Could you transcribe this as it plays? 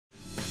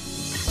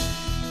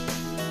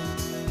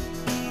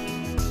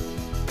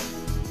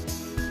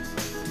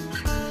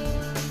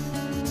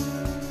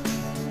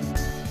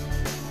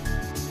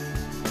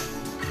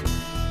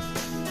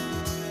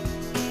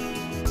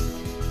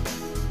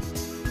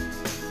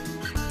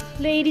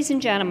Ladies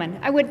and gentlemen,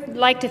 I would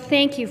like to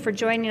thank you for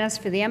joining us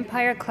for the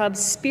Empire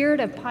Club's Spirit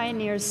of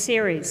Pioneers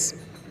series.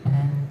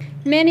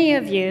 Many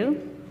of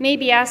you may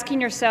be asking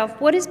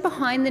yourself, what is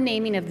behind the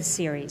naming of the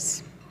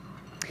series?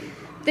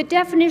 The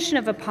definition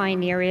of a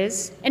pioneer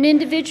is an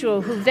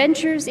individual who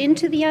ventures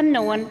into the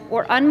unknown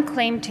or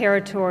unclaimed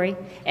territory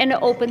and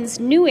opens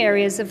new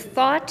areas of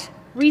thought,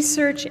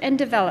 research, and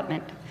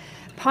development.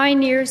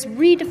 Pioneers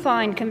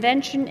redefine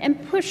convention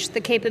and push the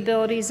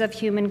capabilities of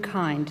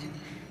humankind.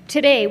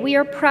 Today, we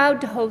are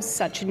proud to host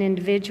such an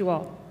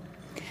individual.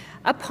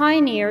 A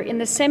pioneer in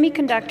the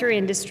semiconductor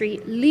industry,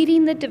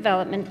 leading the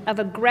development of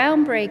a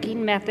groundbreaking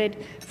method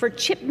for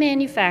chip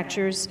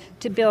manufacturers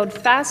to build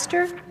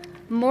faster,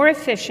 more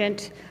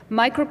efficient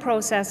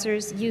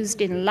microprocessors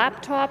used in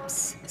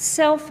laptops,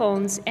 cell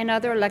phones, and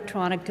other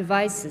electronic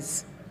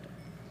devices.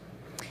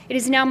 It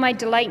is now my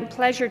delight and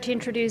pleasure to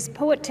introduce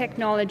POET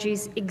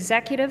Technologies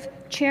Executive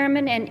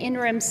Chairman and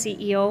Interim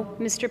CEO,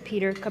 Mr.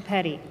 Peter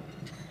Copetti.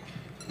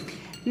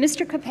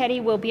 Mr.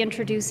 Copetti will be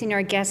introducing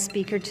our guest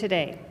speaker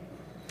today.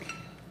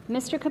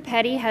 Mr.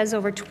 Copetti has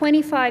over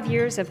 25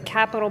 years of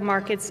capital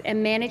markets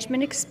and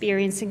management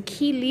experience in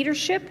key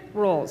leadership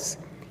roles.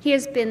 He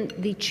has been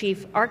the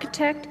chief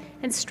architect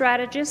and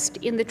strategist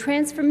in the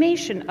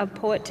transformation of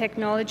POET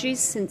Technologies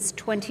since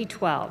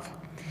 2012.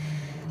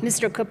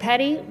 Mr.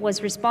 Copetti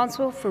was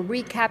responsible for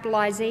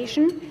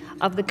recapitalization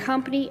of the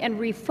company and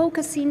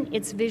refocusing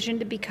its vision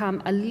to become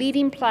a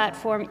leading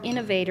platform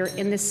innovator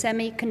in the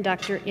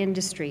semiconductor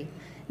industry.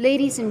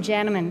 Ladies and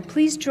gentlemen,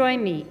 please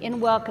join me in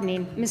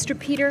welcoming Mr.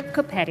 Peter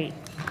Copetti.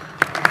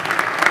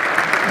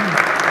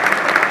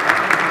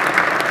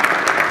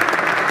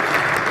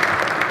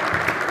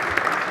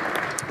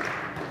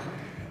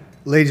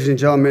 Ladies and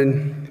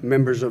gentlemen,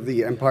 members of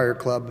the Empire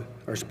Club,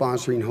 our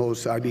sponsoring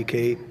host,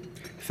 IBK,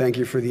 thank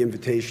you for the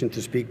invitation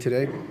to speak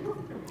today.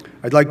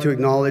 I'd like to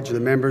acknowledge the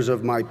members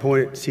of my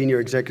POET senior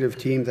executive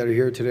team that are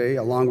here today,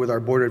 along with our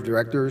board of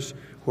directors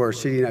who are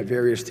sitting at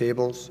various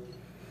tables.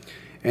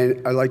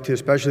 And I'd like to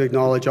especially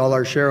acknowledge all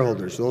our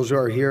shareholders, those who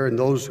are here and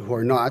those who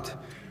are not.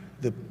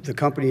 The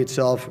company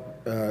itself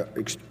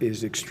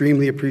is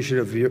extremely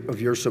appreciative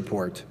of your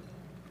support.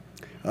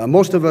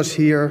 Most of us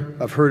here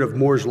have heard of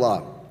Moore's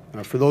Law.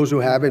 For those who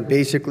haven't,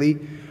 basically,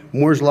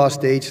 Moore's Law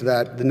states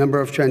that the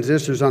number of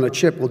transistors on a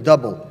chip will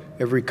double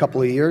every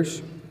couple of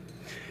years,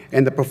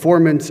 and the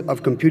performance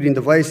of computing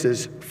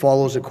devices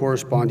follows a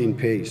corresponding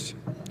pace.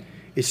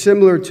 It's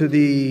similar to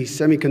the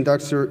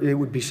semiconductor, it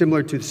would be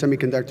similar to the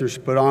semiconductor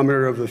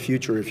speedometer of the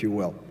future, if you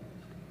will.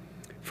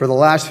 For the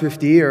last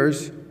 50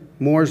 years,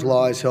 Moore's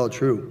Law has held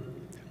true,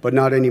 but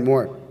not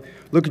anymore.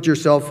 Look at your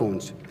cell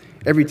phones.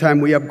 Every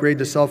time we upgrade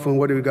the cell phone,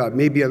 what do we got?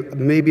 Maybe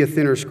a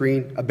thinner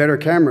screen, a better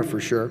camera for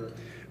sure,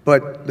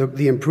 but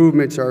the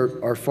improvements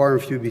are far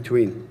and few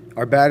between.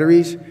 Our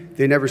batteries,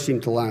 they never seem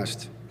to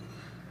last.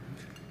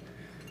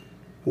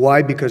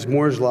 Why? Because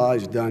Moore's Law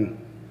is done.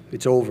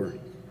 It's over.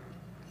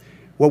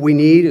 What we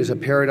need is a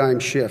paradigm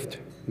shift,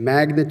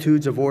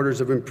 magnitudes of orders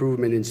of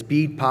improvement in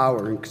speed,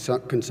 power, and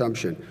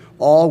consumption,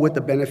 all with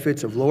the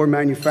benefits of lower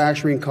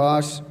manufacturing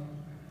costs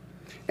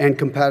and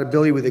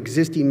compatibility with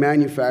existing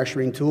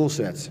manufacturing tool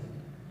sets.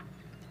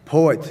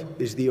 POET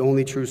is the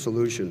only true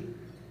solution.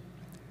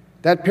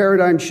 That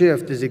paradigm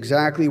shift is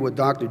exactly what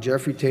Dr.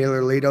 Geoffrey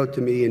Taylor laid out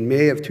to me in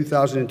May of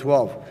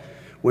 2012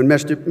 when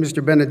Mr.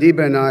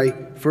 Benediba and I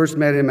first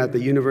met him at the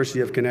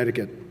University of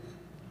Connecticut.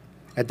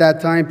 At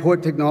that time,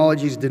 POET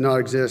Technologies did not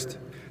exist.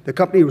 The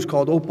company was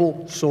called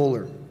Opal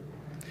Solar,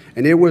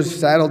 and it was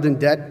saddled in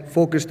debt,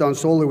 focused on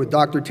solar with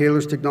Dr.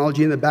 Taylor's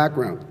technology in the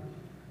background.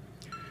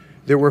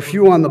 There were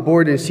few on the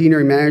board and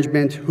senior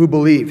management who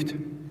believed.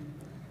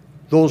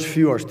 Those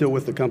few are still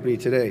with the company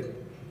today.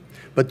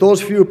 But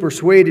those few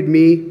persuaded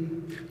me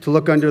to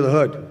look under the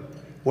hood.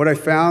 What I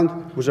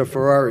found was a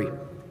Ferrari.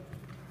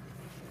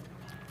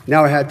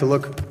 Now I had to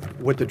look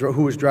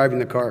who was driving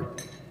the car.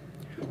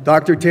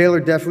 Dr. Taylor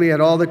definitely had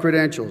all the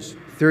credentials,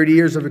 30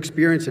 years of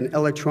experience in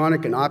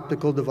electronic and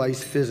optical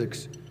device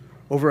physics,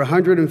 over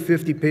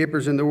 150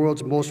 papers in the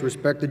world's most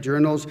respected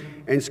journals,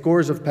 and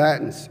scores of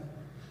patents.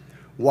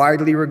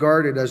 Widely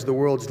regarded as the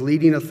world's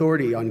leading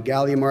authority on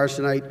gallium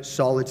arsenide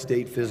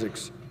solid-state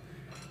physics.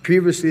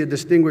 Previously a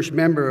distinguished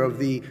member of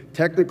the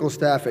technical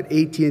staff at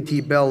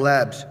AT&T Bell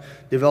Labs,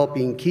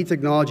 developing key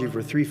technology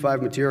for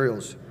 3-5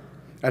 materials.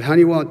 At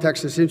Honeywell and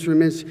Texas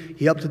Instruments,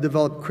 he helped to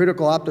develop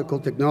critical optical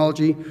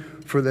technology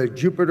for the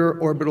Jupiter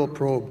orbital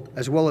probe,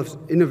 as well as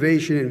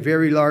innovation in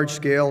very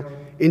large-scale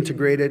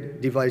integrated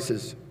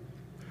devices.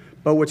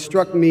 But what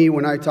struck me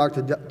when I talked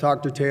to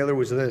Dr. Taylor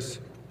was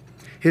this: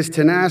 his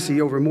tenacity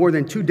over more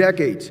than 2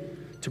 decades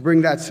to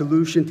bring that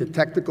solution to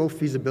technical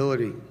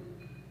feasibility.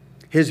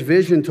 His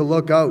vision to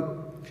look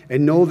out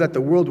and know that the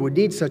world would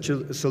need such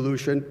a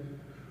solution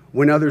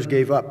when others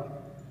gave up.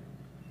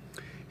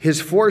 His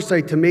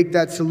foresight to make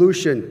that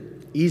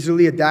solution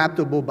easily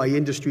adaptable by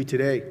industry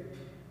today.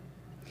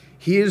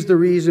 He is the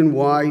reason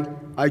why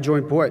I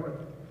joined POET.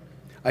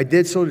 I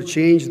did so to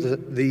change the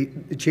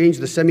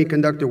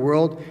semiconductor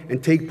world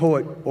and take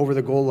POET over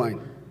the goal line.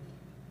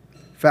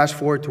 Fast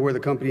forward to where the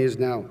company is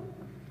now.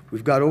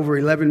 We've got over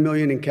 $11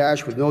 million in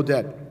cash with no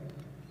debt.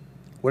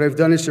 What I've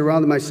done is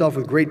surrounded myself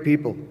with great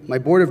people. My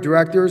board of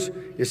directors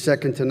is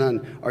second to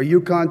none. Our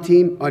Yukon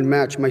team,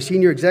 unmatched. My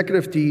senior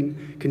executive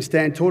team can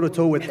stand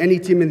toe-to-toe with any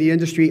team in the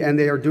industry, and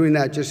they are doing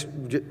that just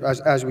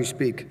as we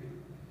speak.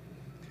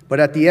 But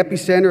at the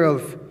epicenter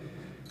of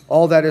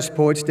all that is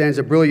poet stands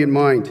a brilliant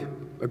mind,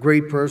 a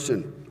great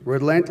person,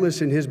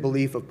 relentless in his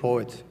belief of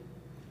poets.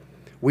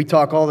 We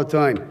talk all the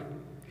time.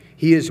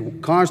 He is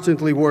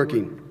constantly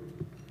working.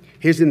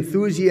 His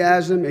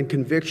enthusiasm and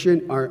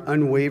conviction are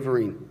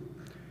unwavering.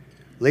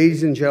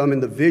 Ladies and gentlemen,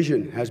 the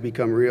vision has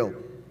become real.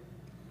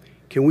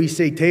 Can we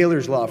say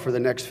Taylor's Law for the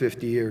next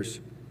 50 years?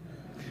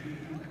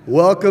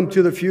 Welcome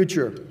to the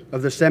future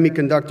of the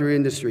semiconductor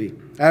industry,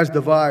 as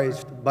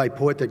devised by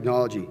Poet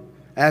Technology,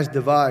 as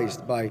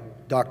devised by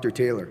Dr.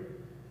 Taylor.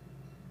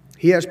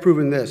 He has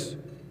proven this,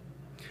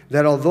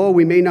 that although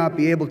we may not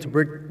be able to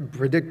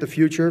predict the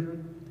future,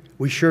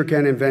 we sure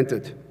can invent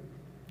it.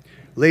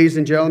 Ladies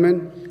and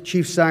gentlemen,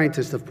 Chief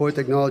Scientist of Poet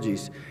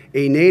Technologies,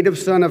 a native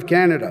son of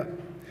Canada,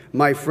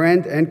 my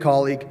friend and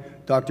colleague,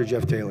 Dr.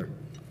 Geoff Taylor.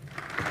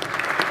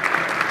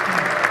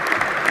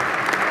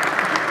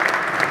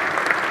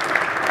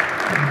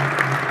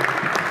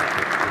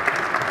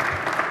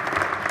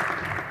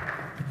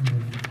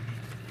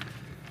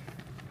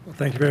 Well,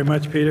 thank you very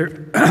much,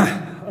 Peter.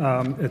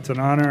 It's an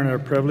honor and a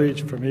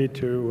privilege for me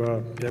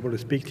to be able to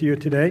speak to you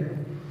today.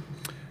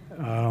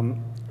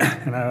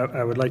 And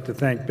I would like to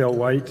thank Bill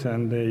White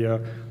and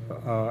the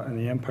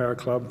Empire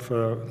Club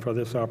for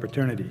this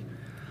opportunity.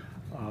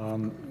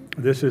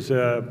 This is,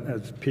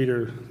 as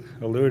Peter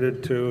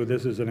alluded to,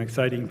 this is an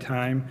exciting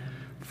time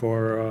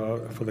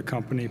for the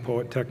company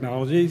Poet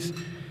Technologies,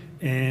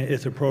 and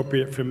it's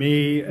appropriate for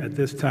me at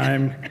this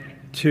time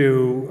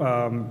to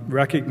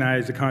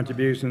recognize the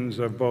contributions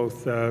of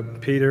both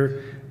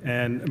Peter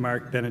and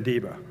Mark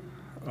Benediba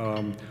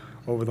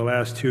over the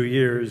last 2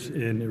 years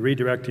in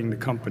redirecting the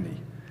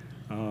company.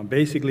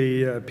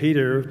 Basically,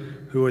 Peter,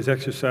 who has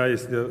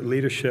exercised the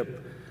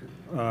leadership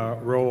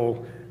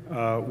role,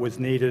 was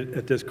needed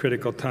at this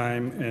critical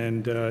time,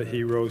 and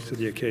he rose to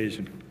the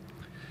occasion.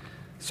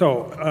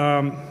 So,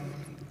 I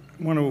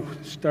want to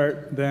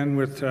start then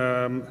with,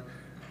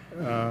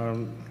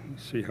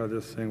 see how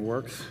this thing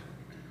works.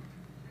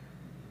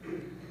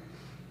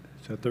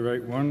 Is that the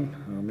right one?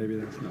 Oh, maybe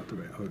that's not the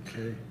right,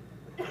 okay.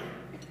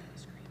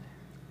 It's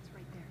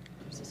right there.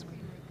 There's a screen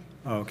right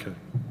there. Oh, okay.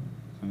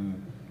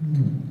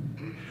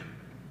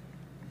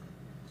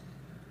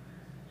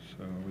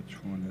 So which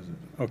one is it?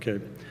 Okay,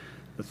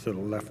 that's the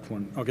left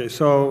one. Okay,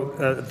 so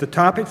the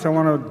topics I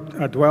want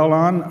to dwell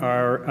on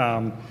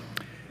are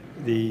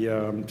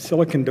the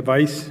silicon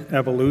device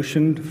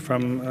evolution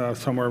from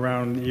somewhere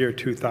around the year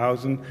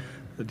 2000,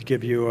 to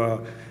give you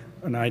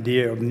an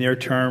idea of near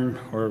term,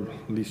 or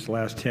at least the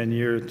last 10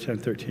 years, 10,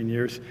 13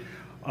 years.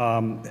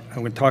 I'm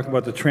going to talk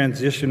about the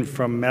transition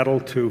from metal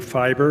to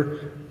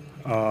fiber,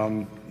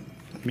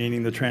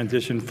 meaning the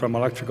transition from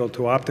electrical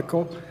to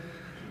optical.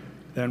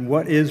 Then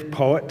what is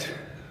POET,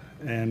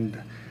 and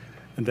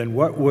then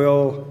what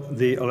will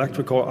the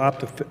electrical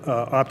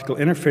optical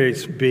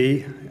interface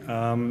be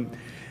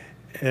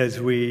as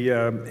we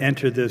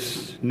enter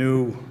this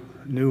new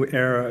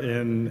era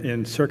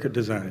in circuit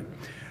design,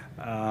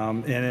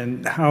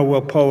 and how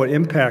will POET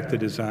impact the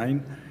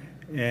design.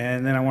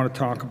 And then I want to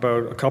talk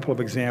about a couple of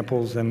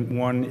examples, and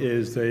one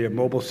is the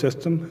mobile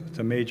system. It's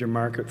a major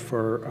market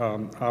for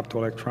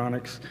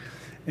optoelectronics,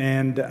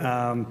 and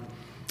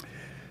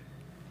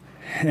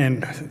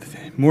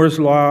Moore's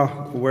Law,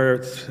 where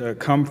it's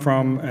come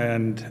from,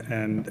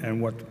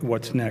 and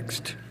what's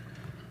next.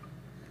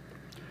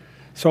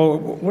 So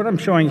what I'm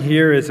showing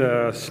here is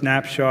a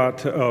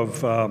snapshot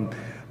of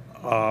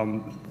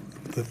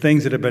the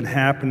things that have been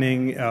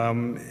happening,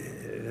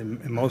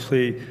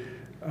 mostly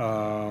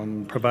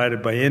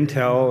provided by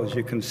Intel, as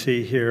you can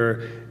see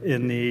here,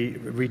 in the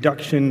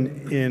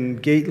reduction in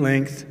gate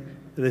length.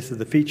 This is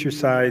the feature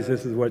size.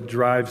 This is what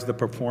drives the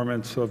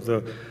performance of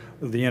the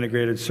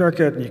integrated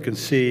circuit. And you can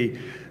see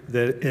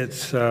that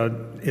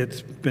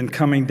it's been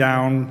coming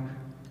down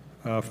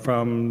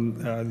from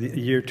the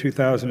year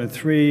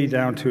 2003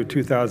 down to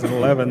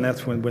 2011.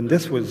 That's when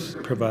this was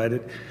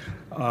provided.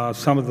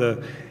 Some of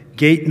the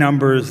gate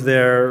numbers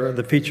there,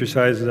 the feature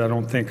sizes, I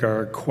don't think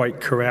are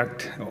quite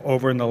correct.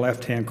 Over in the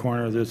left-hand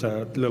corner, there's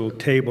a little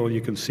table.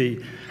 You can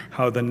see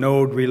how the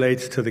node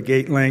relates to the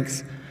gate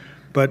length.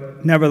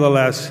 But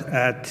nevertheless,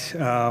 at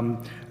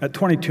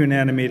 22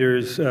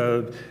 nanometers,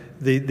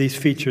 these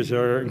features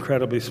are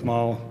incredibly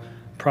small.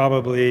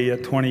 Probably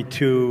at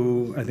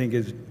 22, I think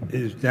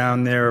is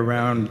down there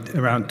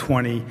around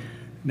 20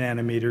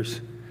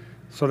 nanometers.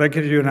 So that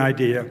gives you an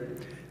idea.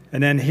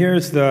 And then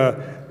here's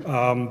the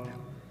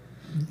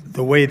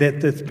way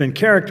that it's been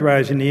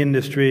characterized in the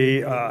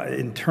industry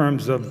in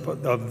terms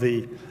of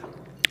the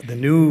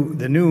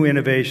new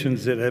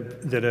innovations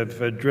that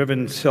have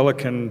driven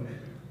silicon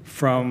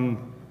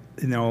from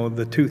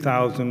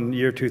the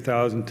year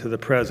 2000 to the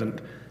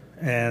present.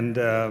 And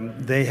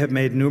they have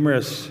made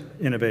numerous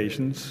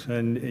innovations,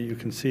 and you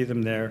can see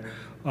them there,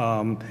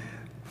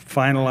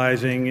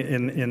 finalizing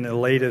in the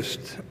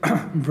latest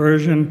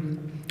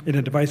version in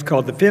a device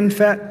called the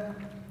FinFET,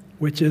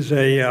 which is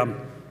the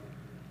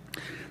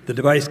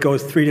device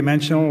goes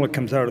three-dimensional. It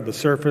comes out of the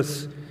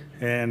surface,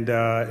 and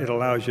it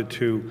allows you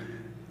to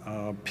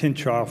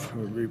pinch off,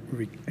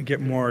 get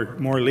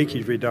more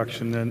leakage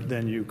reduction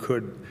than you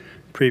could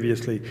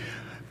previously.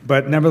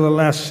 But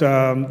nevertheless,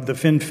 the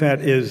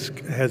FinFET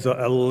has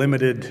a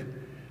limited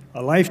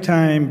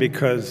lifetime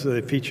because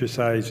the feature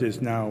size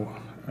is now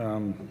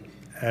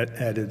at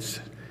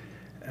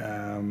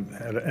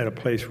a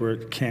place where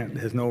it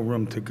has no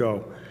room to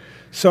go.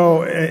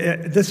 So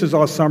this is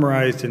all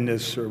summarized in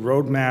this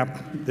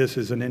roadmap. This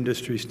is an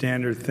industry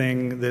standard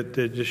thing that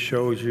just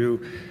shows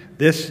you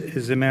this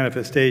is a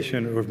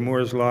manifestation of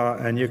Moore's law,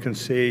 and you can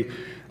see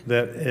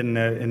that in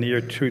the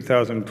year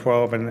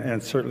 2012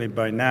 and certainly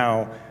by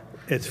now,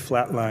 it's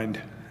flatlined,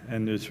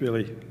 and there's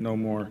really no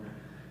more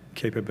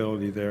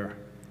capability there.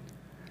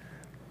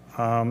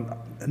 And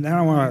now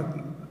I want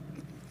to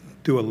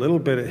do a little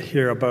bit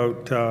here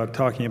about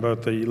talking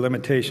about the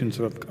limitations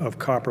of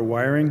copper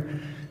wiring.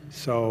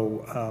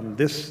 So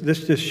this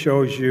just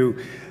shows you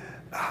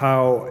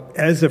how,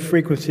 as the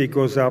frequency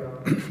goes up,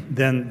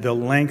 then the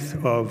length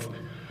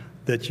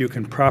that you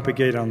can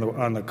propagate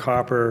on the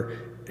copper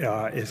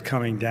is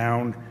coming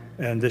down,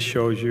 and this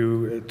shows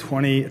you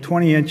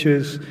 20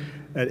 inches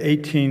at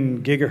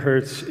 18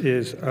 gigahertz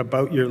is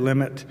about your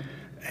limit,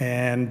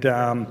 and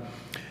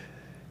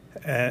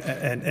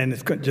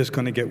it's just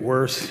going to get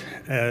worse.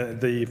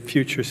 The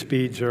future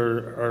speeds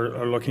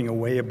are looking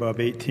way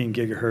above 18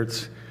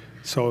 gigahertz,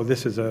 so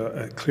this is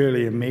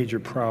clearly a major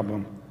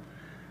problem.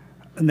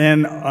 And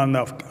then on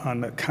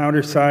the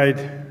counter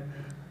side,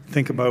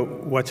 think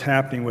about what's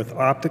happening with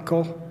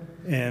optical,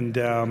 and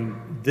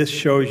this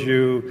shows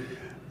you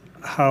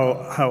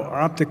how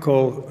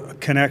optical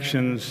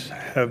connections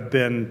have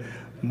been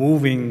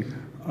moving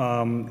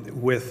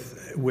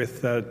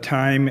with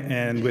time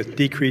and with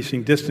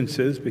decreasing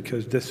distances,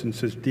 because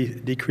distances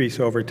decrease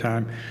over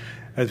time,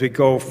 as we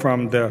go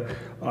from the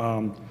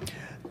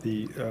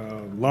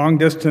long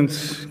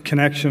distance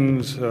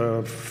connections,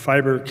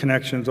 fiber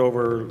connections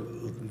over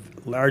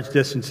large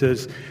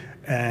distances,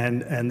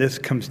 and this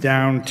comes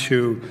down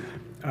to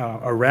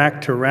a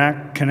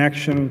rack-to-rack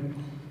connection,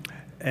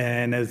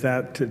 and as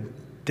that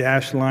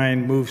dashed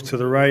line moves to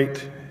the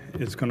right,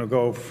 it's going to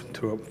go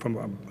from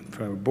a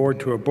board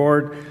to a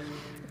board,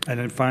 and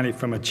then finally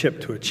from a chip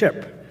to a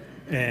chip.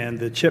 And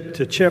the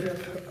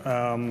chip-to-chip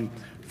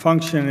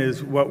function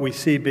is what we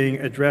see being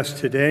addressed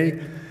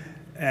today.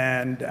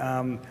 And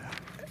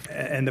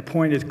the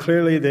point is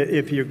clearly that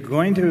if you're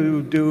going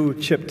to do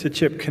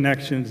chip-to-chip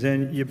connections,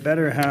 then you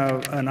better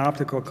have an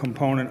optical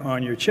component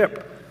on your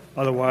chip.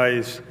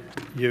 Otherwise,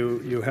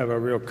 you have a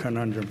real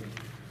conundrum.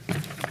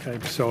 Okay,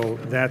 so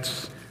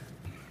that's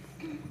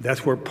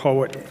where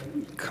POET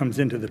comes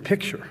into the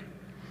picture.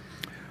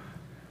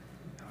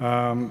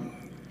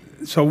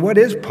 So what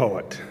is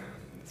POET?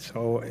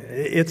 So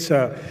it's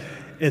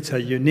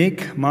a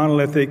unique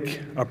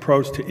monolithic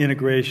approach to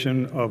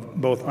integration of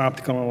both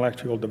optical and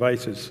electrical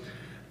devices.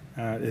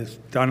 It's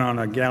done on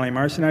a gallium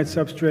arsenide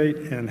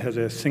substrate and has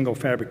a single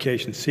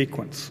fabrication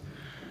sequence.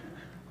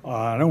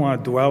 I don't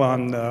want to dwell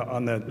on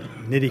the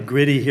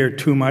nitty-gritty here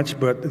too much,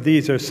 but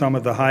these are some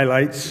of the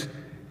highlights.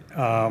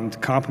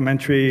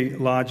 Complementary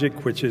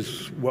logic, which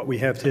is what we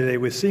have today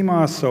with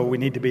CMOS, so we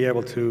need to be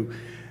able to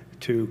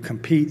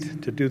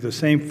compete, to do the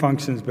same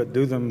functions, but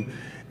do them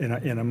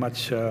in a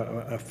much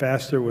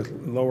faster with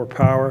lower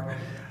power.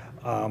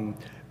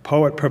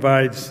 POET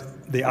provides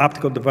the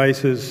optical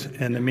devices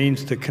and the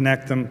means to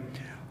connect them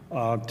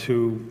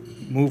to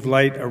move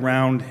light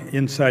around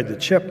inside the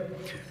chip.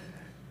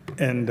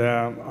 And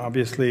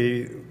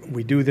obviously,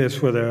 we do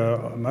this with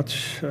a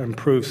much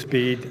improved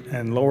speed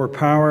and lower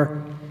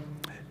power.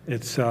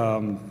 It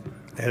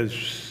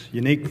has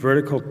unique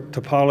vertical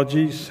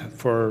topologies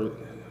for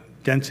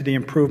density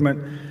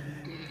improvement,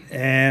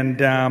 and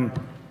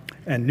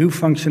new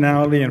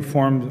functionality in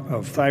form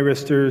of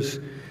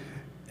thyristors.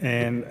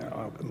 And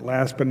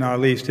last but not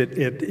least, it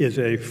is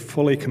a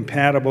fully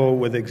compatible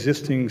with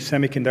existing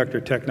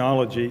semiconductor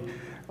technology,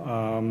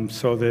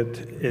 so that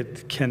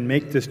it can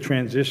make this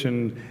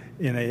transition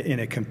in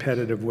a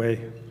competitive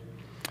way.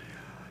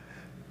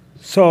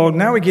 So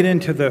now we get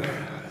into the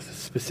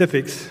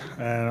specifics.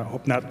 I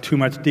hope not too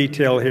much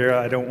detail here.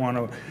 I don't want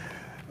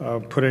to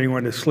put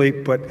anyone to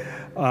sleep, but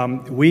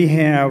we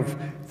have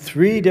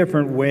three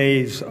different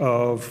ways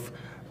of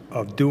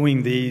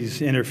doing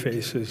these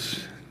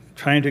interfaces,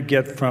 trying to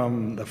get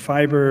from the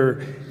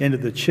fiber into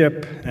the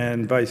chip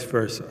and vice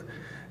versa.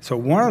 So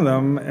one of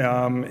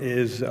them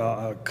is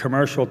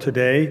commercial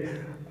today,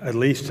 at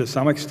least to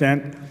some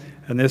extent,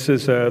 and this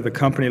is the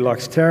company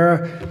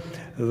Luxtera.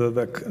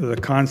 The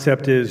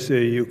concept is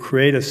you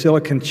create a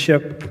silicon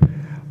chip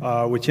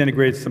which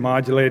integrates the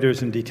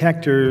modulators and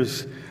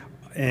detectors,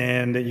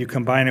 and you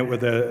combine it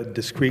with a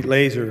discrete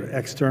laser,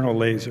 external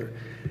laser.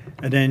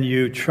 And then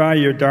you try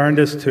your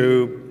darndest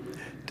to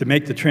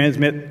make the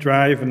transmit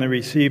drive and the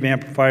receive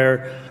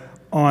amplifier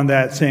on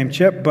that same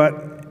chip,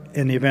 but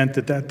in the event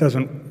that that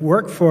doesn't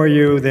work for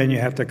you, then you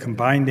have to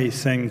combine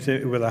these things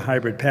with a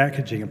hybrid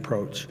packaging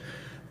approach.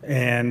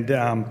 And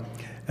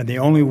the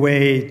only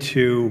way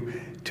to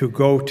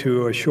go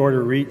to a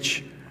shorter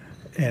reach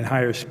and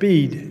higher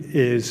speed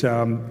is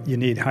you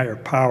need higher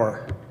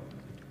power.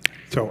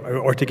 So,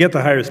 or to get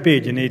the higher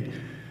speed, you need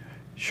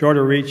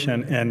shorter reach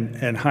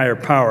and higher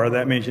power.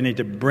 That means you need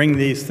to bring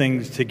these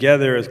things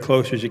together as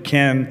close as you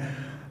can,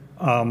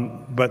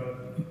 but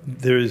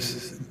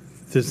there's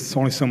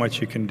only so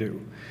much you can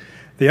do.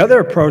 The other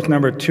approach,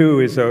 number two,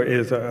 is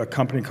a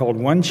company called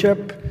One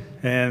Chip,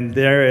 and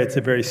there it's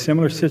a very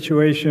similar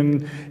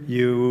situation.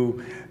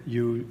 You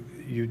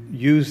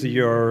use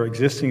your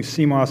existing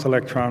CMOS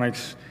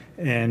electronics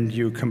and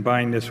you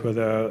combine this with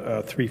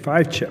a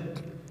 3-5 chip,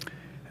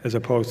 as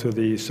opposed to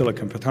the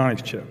silicon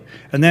photonics chip.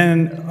 And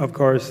then, of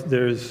course,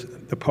 there's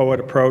the POET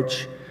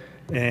approach,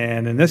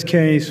 and in this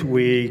case,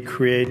 we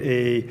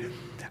create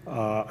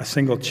a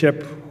single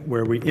chip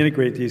where we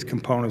integrate these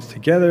components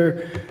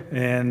together,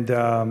 and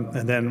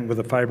then with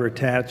a fiber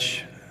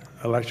attach,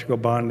 electrical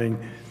bonding,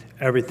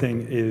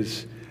 everything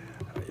is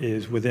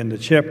within the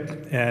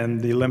chip, and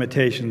the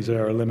limitations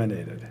are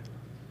eliminated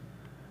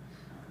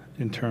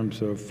in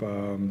terms of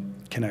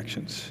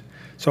connections.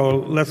 So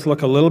let's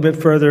look a little bit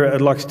further at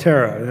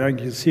Luxtera. You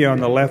can see on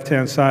the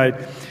left-hand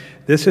side,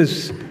 this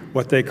is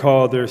what they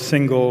call their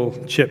single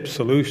chip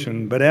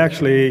solution, but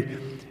actually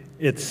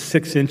it's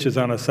 6 inches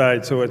on a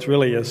side, so it's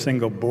really a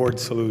single board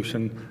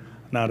solution,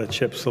 not a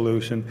chip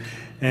solution.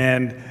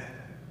 And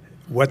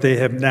what they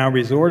have now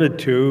resorted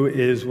to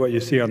is what you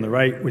see on the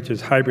right, which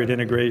is hybrid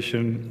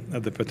integration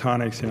of the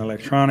photonics and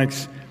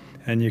electronics.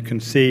 And you can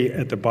see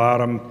at the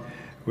bottom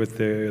with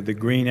the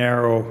green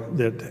arrow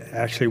that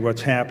actually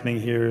what's happening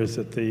here is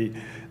that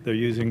they're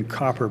using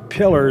copper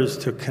pillars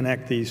to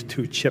connect these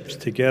two chips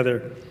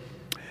together.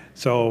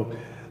 So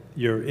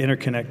your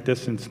interconnect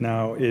distance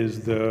now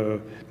is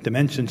the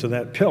dimensions of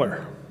that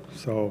pillar.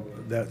 So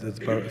that's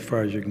about as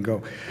far as you can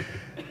go.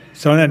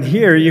 So then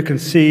here you can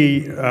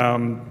see a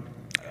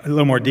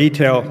little more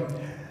detail.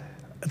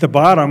 At the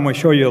bottom, we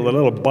show you a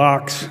little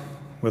box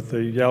with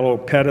the yellow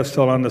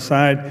pedestal on the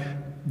side.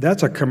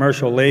 That's a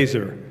commercial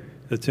laser.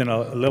 It's in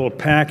a little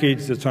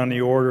package that's on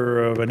the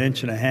order of 1.5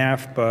 inches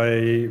by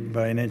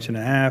 1.5 inches,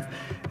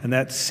 and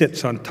that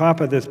sits on top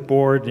of this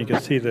board. You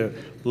can see the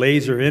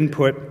laser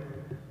input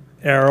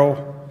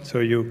arrow.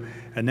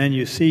 And then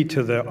you see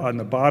on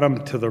the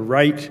bottom to the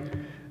right,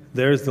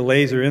 there's the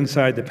laser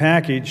inside the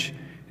package.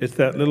 It's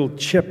that little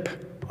chip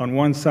on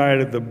one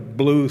side of the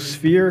blue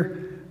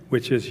sphere,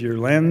 which is your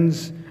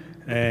lens,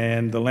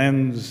 and the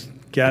lens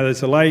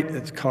gathers the light,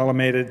 it's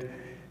collimated,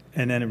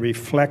 and then it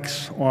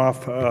reflects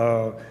off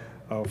a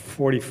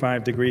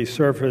 45-degree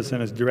surface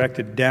and is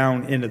directed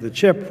down into the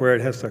chip where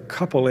it has to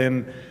couple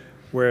in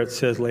where it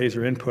says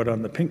laser input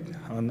on the pink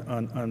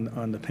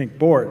on the pink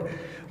board.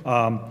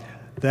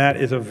 That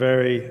is a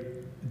very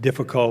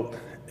difficult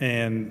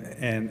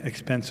and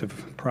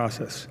expensive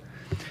process.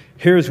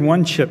 Here's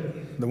One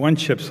Chip, the One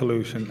Chip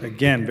solution.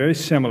 Again, very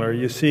similar.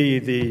 You see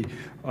you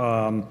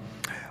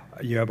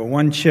have a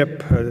One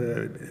Chip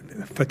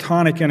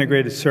photonic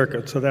integrated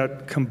circuit, so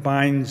that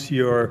combines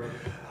your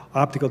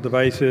optical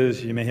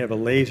devices. You may have a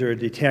laser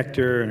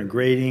detector and a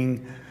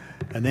grating,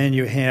 and then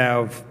you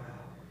have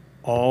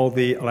all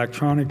the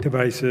electronic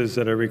devices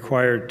that are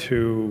required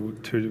to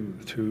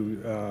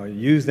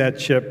use that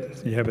chip.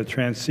 You have a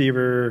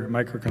transceiver,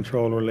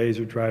 microcontroller,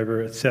 laser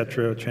driver,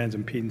 etc.,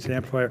 transimpedance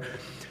amplifier.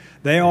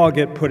 They all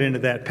get put into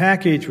that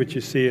package, which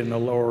you see in the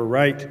lower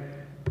right,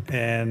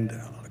 and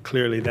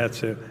clearly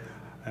that's an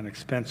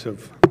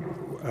expensive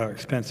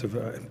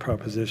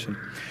proposition.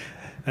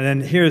 And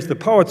then here's the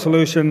POET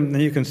solution.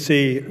 And you can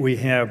see we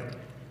have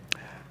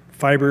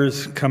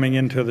fibers coming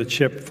into the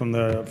chip from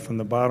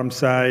the bottom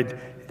side,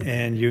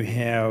 and you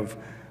have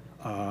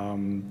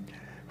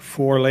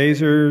 4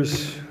 lasers,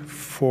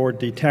 4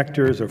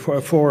 detectors, or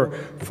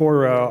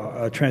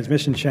four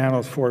transmission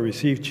channels, 4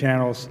 receive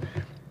channels.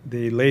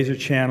 The laser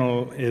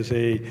channel is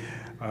a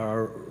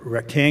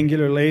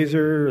rectangular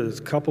laser. It's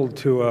coupled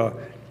to a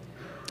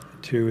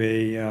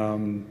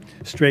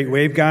straight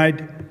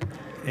waveguide.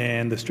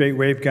 And the straight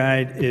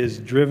waveguide is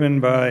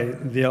driven by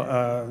the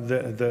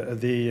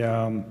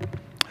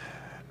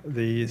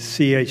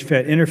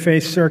CH-FET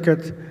interface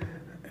circuit,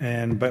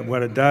 but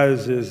what it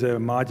does is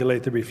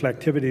modulate the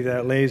reflectivity of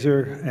that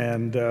laser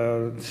and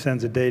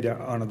sends the data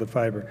onto the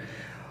fiber.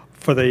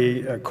 For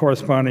the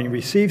corresponding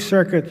receive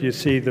circuit, you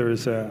see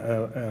there's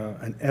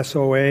an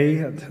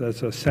SOA,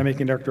 that's a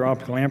semiconductor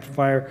optical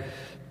amplifier.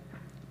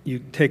 You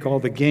take all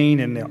the gain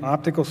in the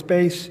optical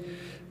space,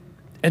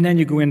 and then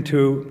you go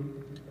into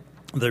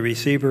the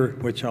receiver,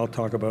 which I'll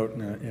talk about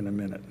in a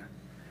minute.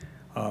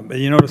 But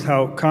you notice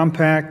how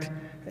compact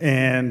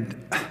and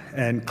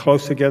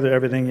close together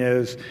everything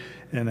is,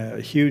 and a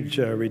huge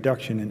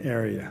reduction in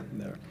area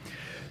there.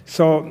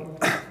 So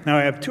now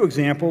I have 2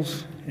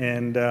 examples,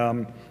 and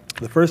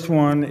the first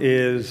one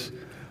is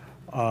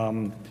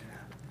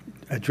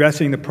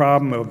addressing the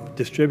problem of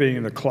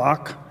distributing the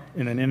clock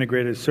in an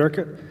integrated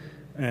circuit.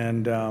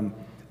 And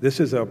this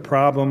is a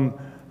problem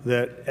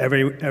that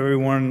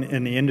everyone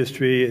in the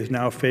industry is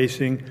now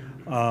facing.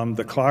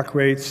 The clock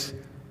rates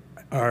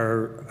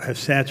have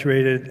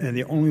saturated, and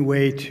the only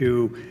way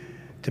to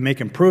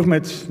make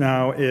improvements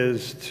now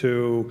is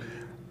to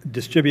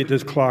distribute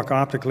this clock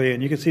optically.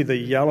 And you can see the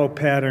yellow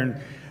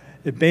pattern.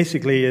 It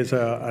basically is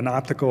an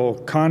optical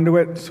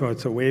conduit, so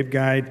it's a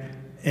waveguide,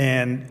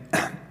 and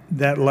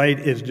that light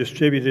is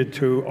distributed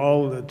to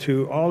all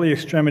the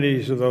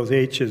extremities of those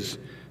H's.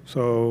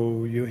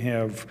 So you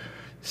have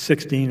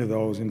 16 of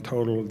those in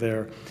total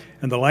there.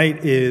 And the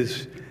light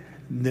is,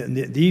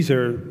 this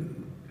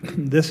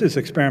is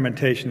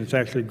experimentation that's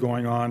actually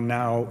going on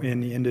now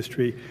in the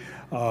industry.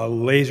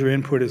 Laser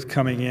input is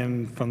coming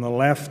in from the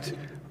left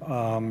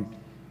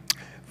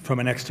from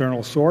an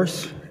external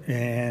source,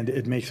 and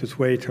it makes its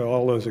way to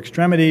all those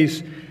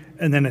extremities,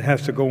 and then it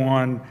has to go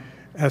on,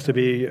 has to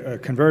be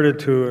converted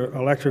to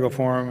electrical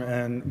form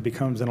and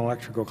becomes an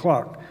electrical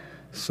clock.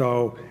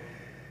 So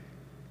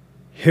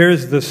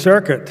here's the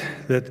circuit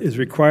that is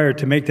required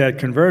to make that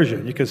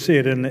conversion. You can see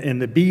it in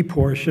the B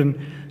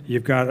portion.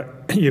 You've got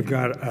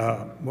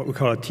what we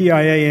call a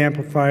TIA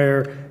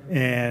amplifier,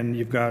 and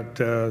you've got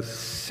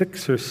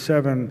 6 or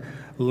 7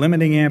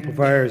 limiting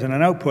amplifiers and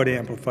an output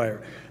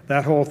amplifier.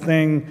 That whole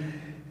thing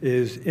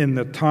is in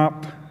the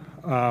top.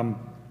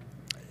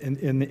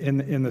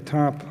 In the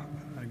top,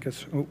 I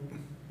guess. Oh,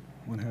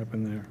 what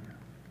happened there?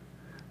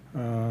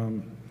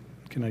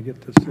 Can I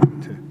get this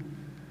to?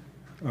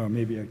 Oh,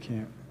 maybe I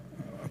can't.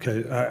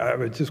 Okay, I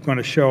was just going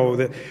to show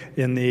that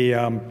in the.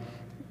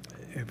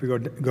 If we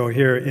go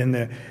here in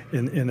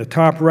the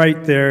top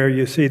right there,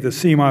 you see the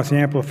CMOS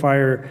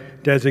amplifier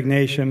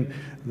designation.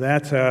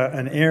 That's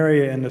an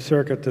area in the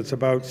circuit that's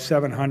about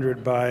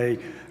 700 by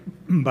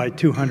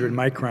 200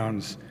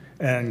 microns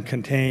and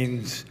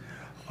contains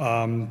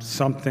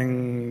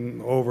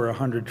something over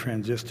 100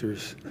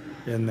 transistors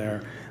in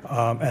there,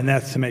 and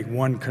that's to make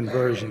one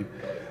conversion.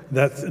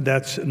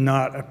 That's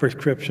not a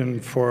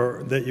prescription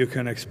that you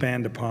can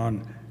expand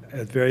upon.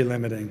 It's very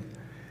limiting.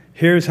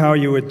 Here's how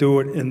you would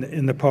do it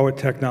in the POET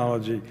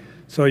technology.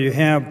 So you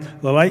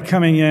have the light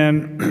coming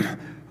in.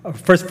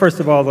 First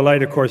of all, the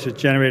light, of course, is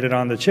generated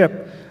on the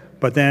chip,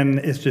 but then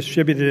it's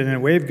distributed in a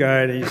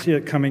waveguide, and you see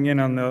it coming in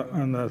on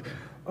the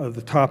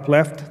top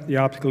left, the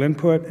optical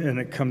input, and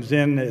it comes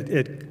in.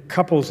 It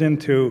couples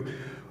into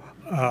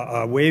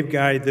a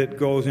waveguide that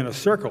goes in a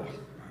circle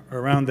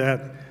around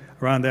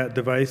that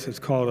device. It's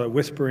called a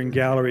whispering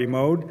gallery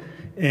mode,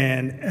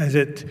 and as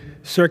it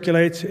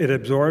circulates, it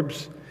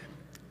absorbs.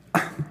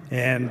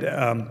 And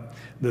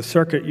the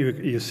circuit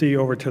you see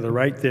over to the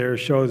right there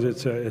shows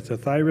it's a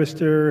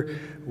thyristor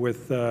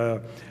with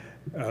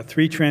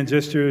 3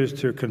 transistors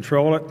to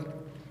control it,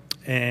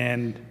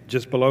 and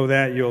just below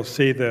that you'll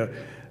see the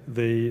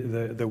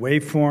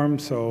waveform.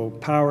 So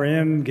power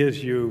in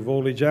gives you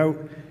voltage out,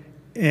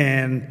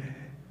 and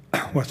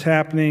what's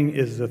happening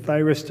is the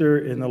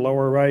thyristor in the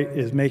lower right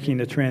is making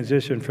the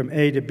transition from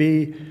A to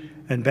B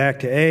and back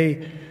to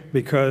A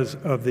because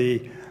of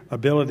the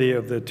ability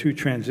of the 2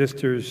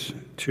 transistors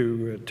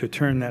to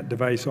turn that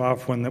device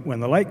off when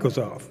the light goes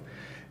off.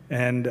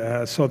 And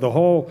so the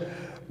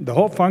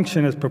whole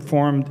function is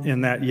performed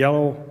in that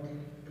yellow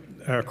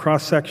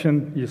cross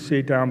section you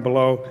see down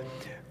below,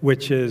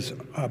 which is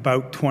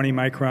about 20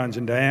 microns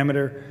in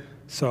diameter.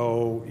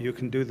 So you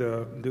can do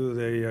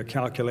the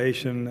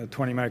calculation,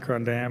 20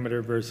 micron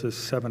diameter versus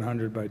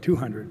 700 by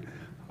 200.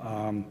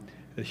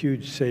 A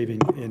huge saving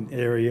in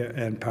area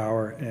and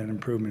power and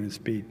improvement in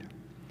speed.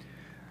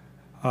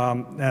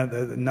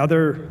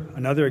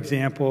 Another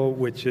example,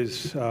 which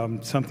is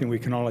something we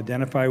can all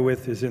identify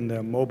with, is in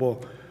the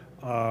mobile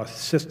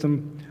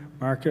system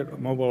market,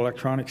 mobile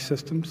electronic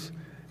systems.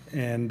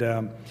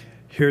 And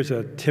here's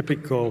a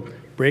typical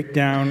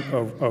breakdown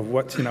of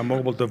what's in a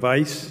mobile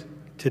device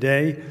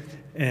today.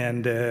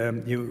 And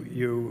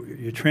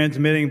you're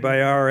transmitting by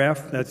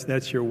RF.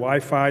 That's your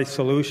Wi-Fi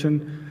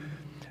solution.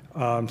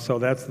 So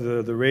that's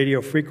the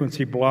radio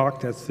frequency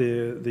block. That's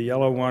the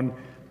yellow one.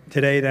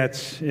 Today,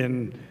 that's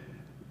in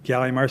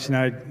gallium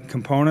arsenide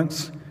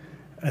components,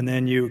 and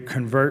then you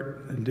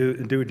convert,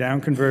 do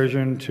down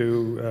conversion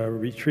to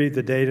retrieve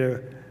the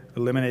data,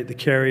 eliminate the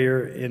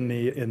carrier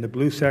in the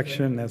blue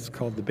section. That's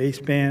called the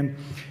baseband,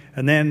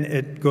 and then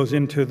it goes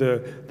into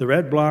the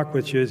red block,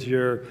 which is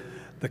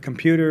the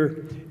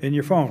computer in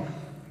your phone,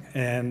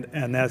 and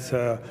that's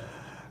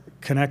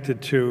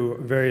connected to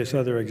various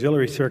other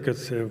auxiliary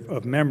circuits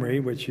of memory,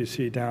 which you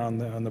see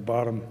down on the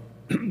bottom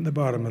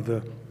of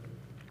the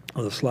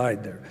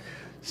slide there.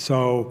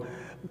 So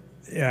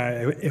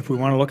if we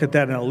want to look at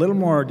that in a little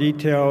more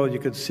detail, you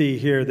could see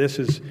here, this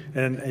is,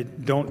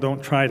 and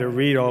don't try to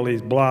read all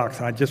these blocks.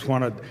 I just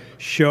want to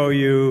show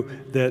you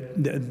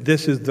that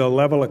this is the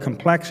level of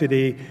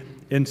complexity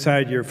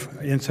inside your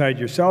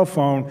cell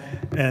phone,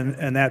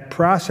 and that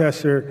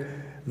processor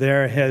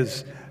there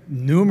has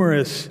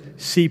numerous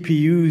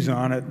CPUs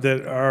on it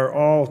that are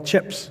all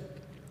chips.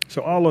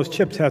 So all those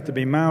chips have to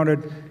be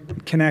mounted,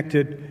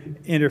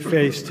 connected,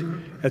 interfaced,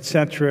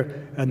 etc.,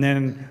 and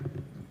then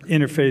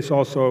interface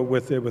also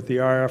with the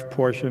RF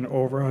portion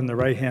over on the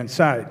right-hand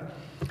side.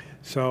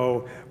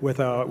 So with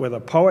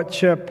a POET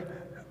chip,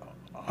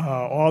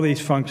 all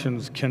these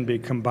functions can be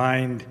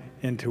combined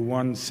into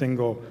one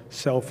single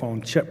cell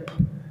phone chip.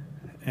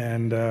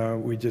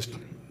 And we just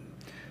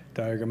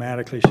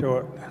diagrammatically show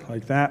it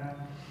like that.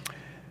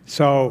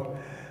 So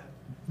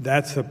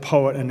that's a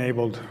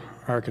POET-enabled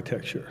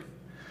architecture.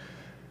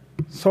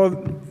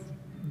 So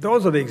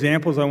those are the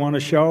examples I want to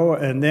show,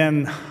 and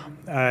then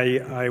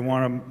I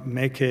want to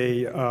make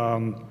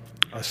a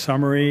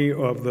summary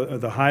of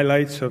the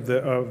highlights of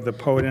the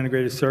POET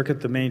integrated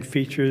circuit, the main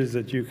features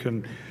that you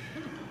can,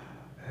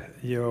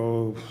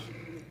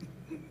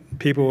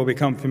 people will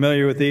become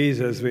familiar with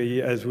these as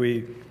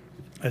we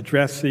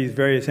address these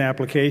various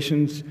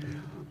applications.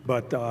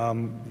 But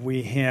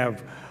we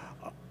have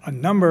a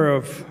number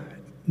of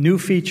new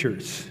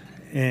features,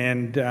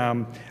 and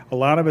a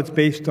lot of it's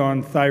based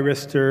on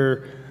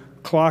thyristor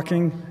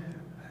clocking.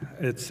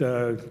 It's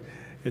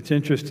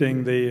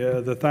interesting.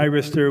 The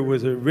thyristor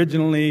was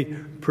originally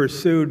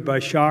pursued by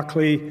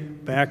Shockley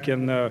back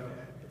in the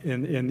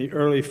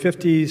early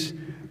 50s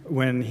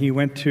when he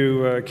went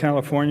to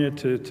California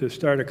to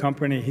start a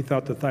company. He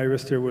thought the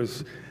thyristor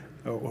was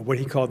what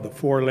he called the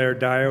 4-layer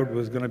diode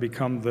was going to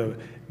become the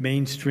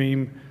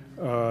mainstream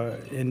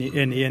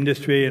in the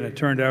industry, and it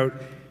turned out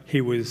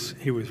he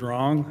was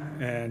wrong,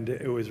 and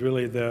it was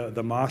really the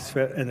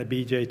MOSFET and the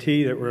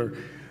BJT that were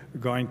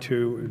going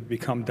to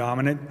become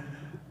dominant.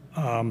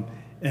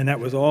 And that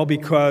was all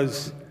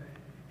because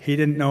he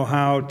didn't know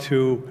how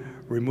to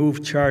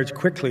remove charge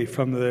quickly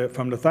from the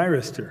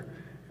thyristor,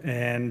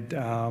 and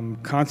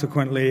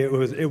consequently it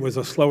was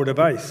a slow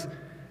device.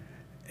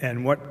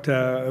 And what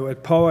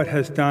POET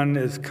has done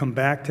is come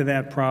back to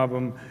that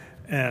problem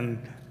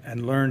and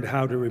learned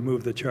how to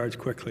remove the charge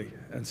quickly.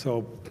 And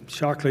so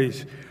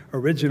Shockley's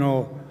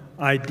original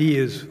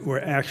ideas are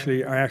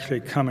actually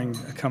coming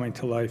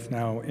to life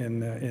now in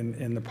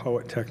the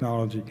POET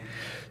technology.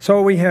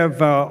 So we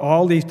have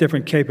all these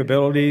different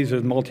capabilities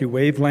of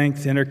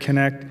multi-wavelength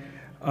interconnect,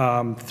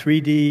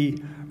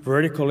 3D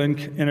vertical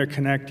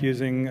interconnect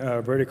using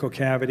vertical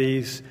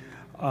cavities,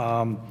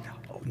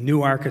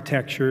 new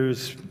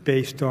architectures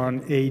based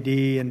on AD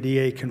and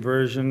DA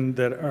conversion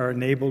that are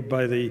enabled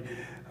by the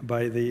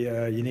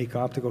unique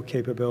optical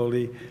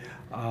capability.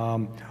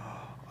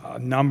 A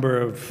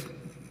number of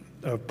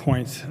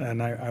points,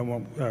 and I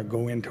won't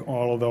go into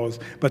all of those.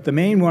 But the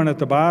main one at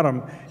the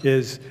bottom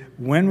is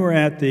when we're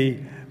at the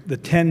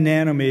 10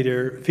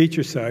 nanometer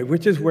feature side,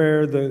 which is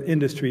where the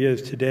industry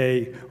is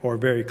today, or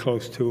very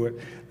close to it,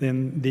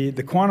 then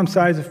the quantum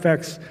size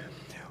effects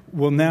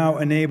will now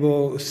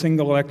enable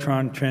single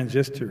electron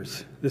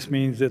transistors. This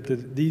means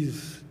that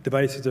these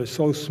devices are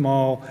so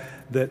small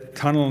that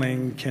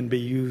tunneling can be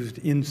used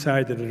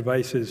inside the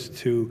devices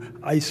to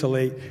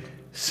isolate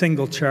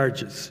single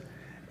charges.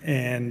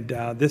 And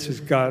this has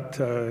got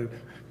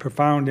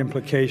profound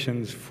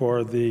implications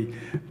for the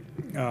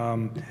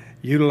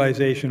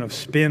utilization of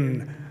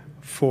spin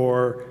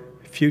for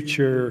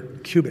future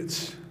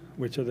qubits,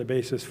 which are the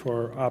basis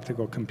for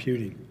optical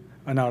computing.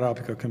 Not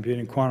optical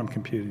computing, quantum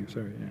computing,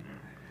 sorry. Yeah.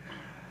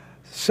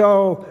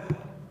 So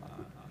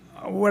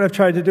what I've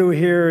tried to do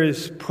here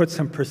is put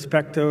some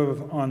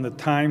perspective on the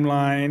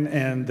timeline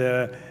and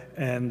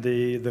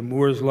the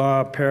Moore's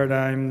Law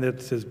paradigm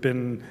that has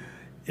been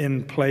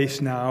in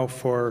place now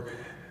for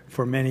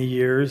many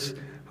years,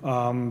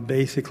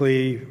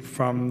 basically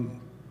from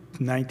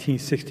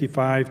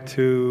 1965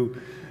 to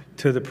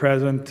the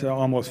present,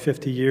 almost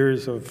 50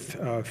 years of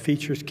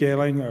feature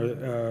scaling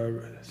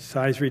or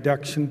size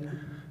reduction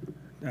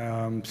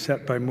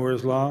set by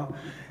Moore's Law.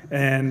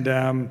 And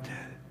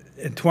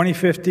in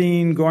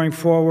 2015, going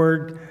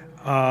forward,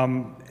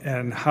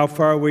 and how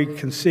far we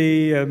can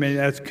see, I mean,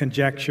 that's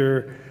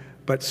conjecture,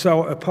 but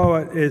so a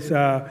POET is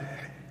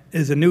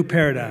a new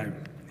paradigm.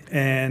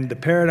 And the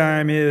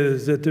paradigm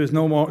is that there's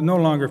no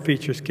longer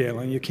feature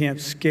scaling. You can't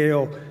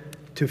scale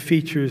to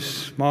features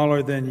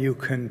smaller than you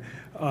can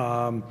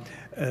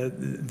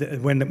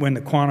when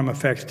the quantum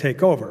effects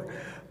take over.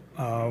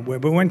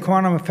 But when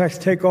quantum effects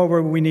take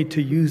over, we need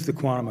to use the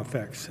quantum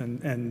effects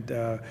and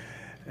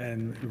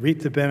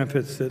reap the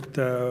benefits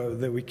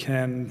that we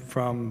can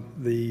from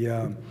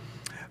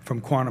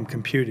quantum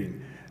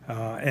computing.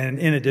 And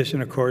in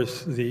addition, of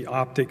course, the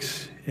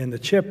optics in the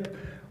chip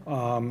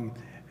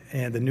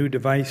and the new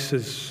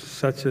devices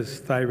such as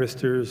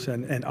thyristors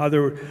and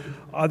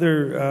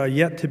other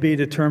yet to be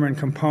determined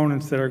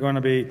components that are going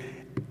to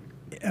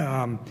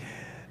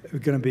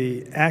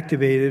be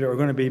activated or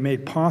going to be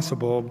made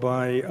possible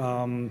by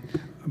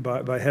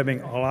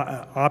having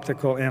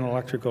optical and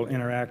electrical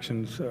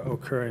interactions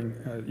occurring,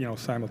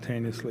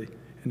 simultaneously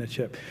in the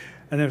chip.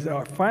 And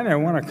finally, I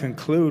want to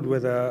conclude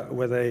with a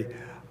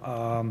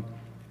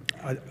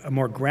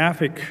more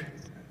graphic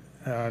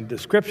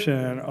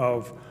description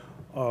of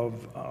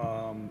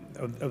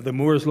the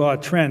Moore's Law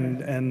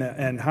trend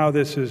and how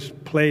this has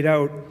played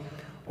out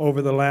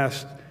over the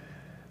last,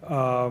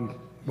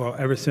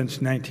 ever since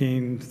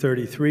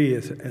 1933,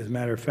 as a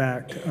matter of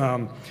fact.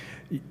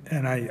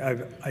 And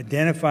I've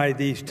identified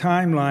these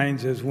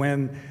timelines as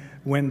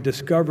when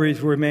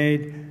discoveries were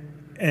made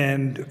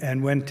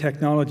and when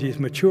technologies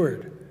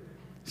matured.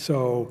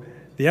 So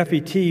the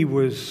FET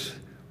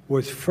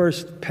was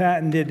first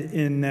patented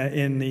in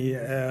the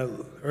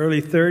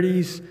early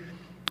 30s,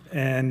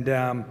 and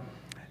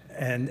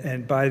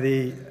by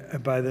the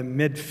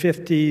mid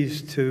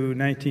 50s to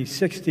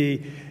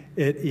 1960,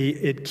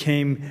 it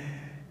came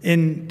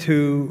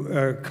into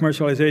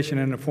commercialization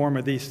in the form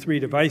of these three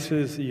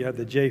devices. You have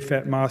the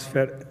JFET,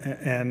 MOSFET,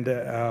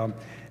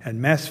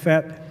 and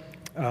MESFET,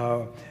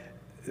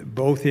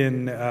 both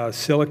in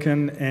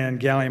silicon and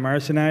gallium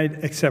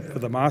arsenide, except for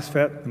the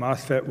MOSFET. The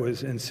MOSFET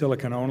was in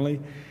silicon only.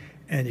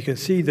 And you can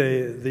see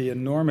the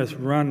enormous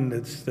run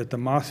that the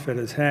MOSFET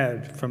has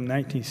had from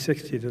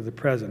 1960 to the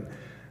present.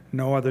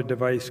 No other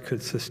device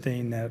could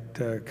sustain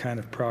that kind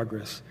of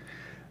progress.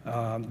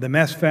 The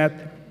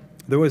MESFET,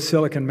 there was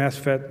silicon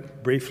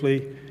MESFET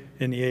briefly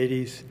in the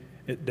 80s.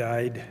 It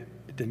died.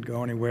 It didn't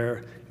go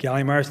anywhere.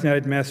 Gallium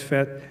arsenide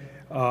MESFET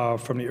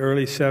from the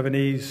early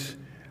 70s.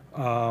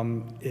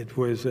 It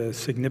was a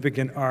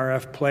significant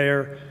RF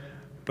player,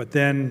 but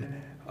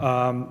then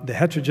the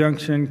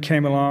heterojunction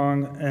came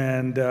along,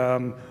 and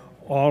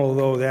all of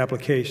those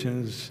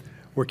applications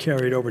were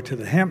carried over to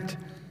the HEMT,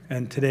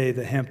 and today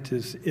the HEMT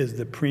is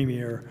the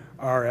premier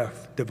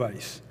RF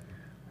device.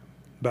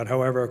 But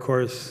however, of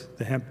course,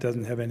 the HEMT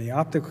doesn't have any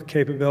optical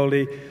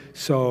capability,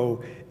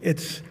 so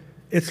its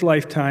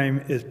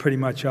lifetime is pretty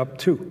much up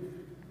too,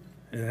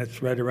 and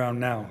that's right around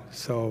now.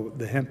 So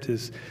the HEMT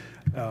is,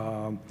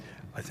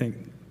 I think,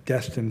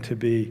 destined to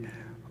be,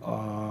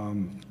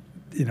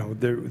 you know,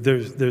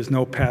 there's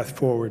no path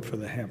forward for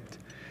the HEMT.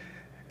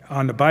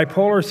 On the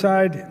bipolar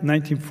side,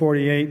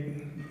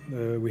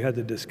 1948, we had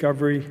the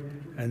discovery,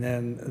 and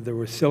then there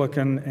were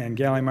silicon and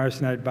gallium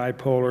arsenide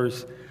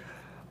bipolars,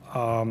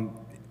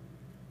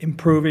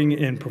 improving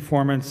in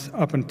performance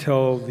up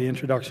until the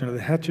introduction of the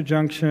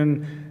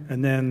heterojunction,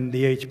 and then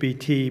the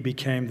HBT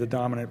became the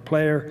dominant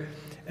player,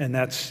 and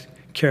that's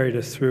carried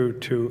us through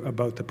to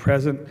about the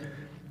present.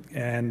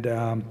 And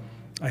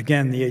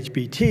again, the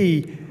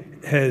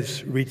HBT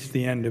has reached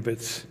the end of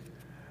its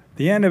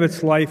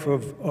life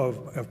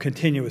of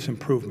continuous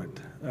improvement.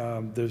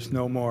 There's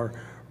no more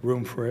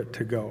room for it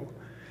to go.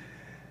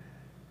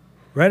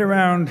 Right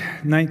around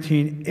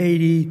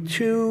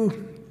 1982,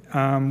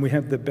 we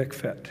have the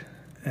BICFET,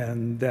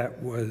 and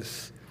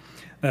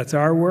that's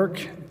our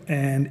work,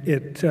 and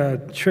it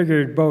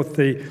triggered both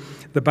the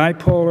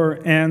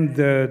bipolar and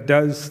the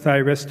DUS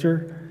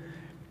thyristor.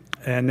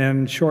 And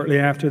then shortly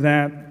after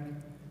that,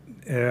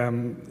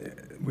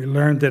 we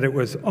learned that it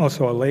was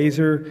also a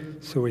laser,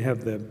 so we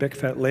have the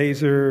BICFET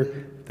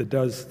laser, the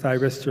DUS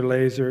thyristor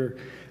laser,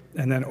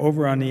 and then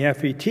over on the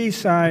FET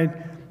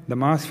side, the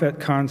MOSFET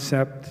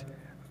concept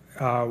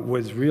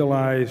was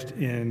realized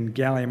in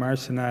gallium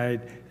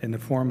arsenide in the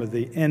form of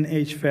the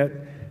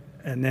NHFET,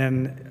 and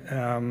then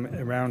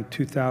around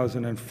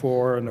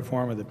 2004 in the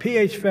form of the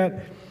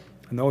PHFET,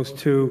 and those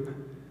two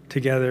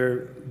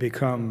together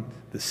become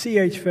the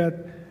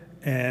CHFET,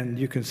 and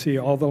you can see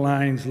all the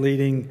lines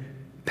leading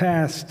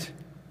past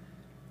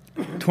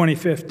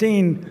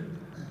 2015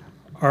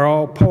 are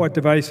all POET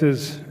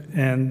devices,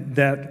 and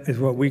that is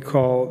what we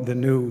call the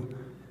new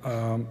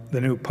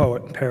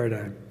POET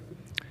paradigm.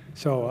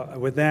 So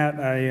with that,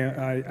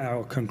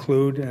 I'll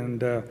conclude,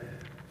 and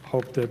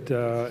hope that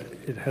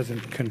it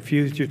hasn't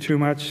confused you too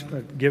much,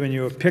 but given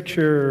you a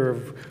picture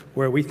of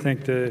where we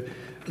think the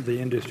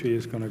industry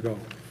is going to go.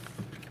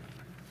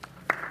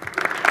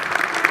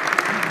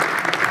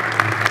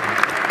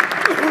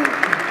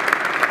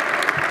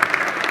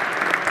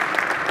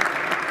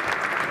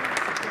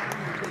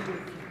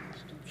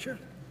 Sure.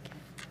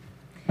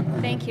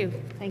 Thank you.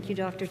 Thank you,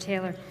 Dr.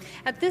 Taylor.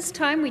 At this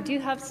time, we do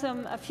have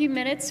a few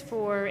minutes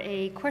for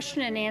a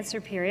question and answer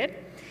period.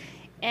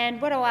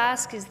 And what I'll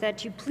ask is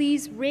that you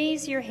please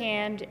raise your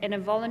hand, and a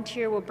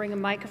volunteer will bring a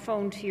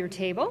microphone to your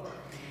table.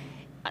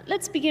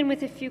 Let's begin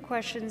with a few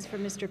questions for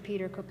Mr.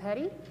 Peter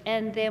Copetti,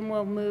 and then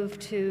we'll move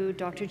to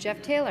Dr.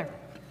 Geoff Taylor.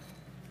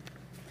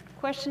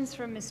 Questions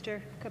from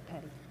Mr.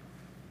 Copetti.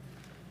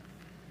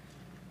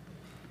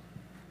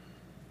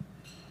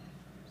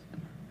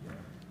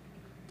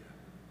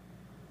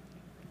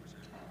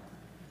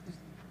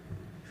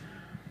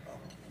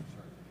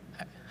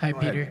 Hi,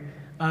 Peter.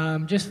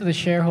 Just for the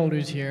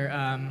shareholders here,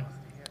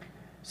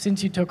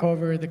 since you took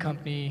over the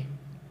company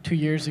 2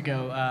 years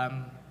ago,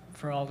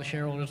 for all the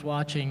shareholders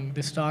watching,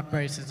 the stock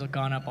prices have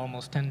gone up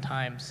almost 10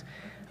 times.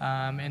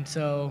 And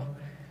so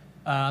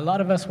a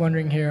lot of us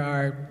wondering here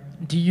are,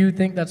 do you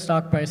think that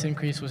stock price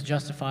increase was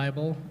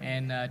justifiable?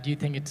 And do you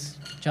think it's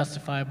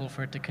justifiable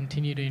for it to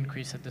continue to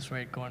increase at this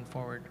rate going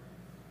forward?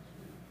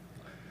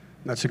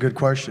 That's a good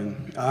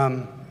question.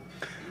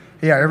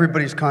 Yeah,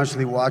 everybody's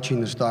constantly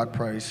watching the stock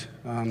price.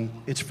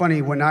 It's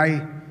funny, when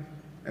I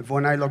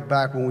look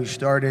back when we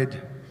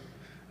started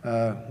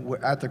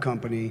at the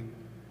company,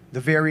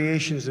 the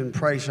variations in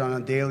price on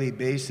a daily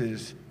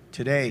basis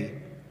today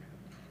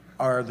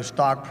are the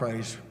stock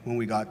price when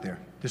we got there.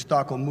 The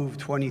stock will move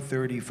 20,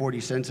 30,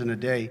 40 cents in a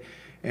day,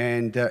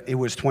 and it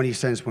was 20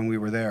 cents when we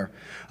were there.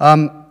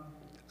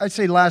 I'd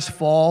say last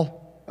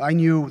fall, I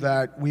knew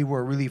that we were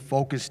a really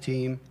focused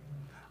team.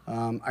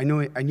 I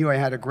knew I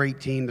had a great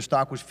team. The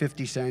stock was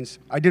 50 cents.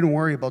 I didn't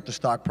worry about the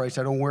stock price.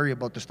 I don't worry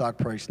about the stock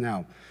price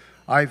now.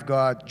 I've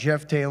got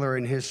Geoff Taylor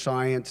and his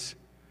science,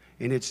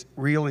 and it's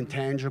real and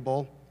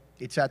tangible.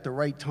 It's at the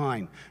right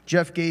time.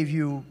 Geoff gave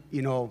you,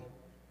 you know,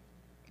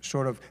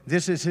 sort of,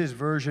 this is his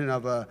version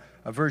of a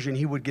version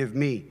he would give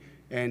me.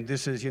 And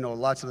this is, you know,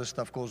 lots of this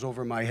stuff goes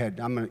over my head.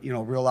 I'm a, you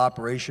know, real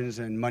operations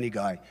and money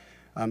guy.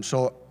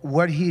 So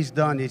what he's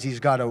done is he's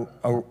got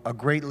a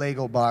great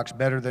Lego box,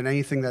 better than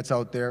anything that's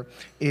out there.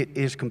 It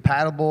is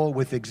compatible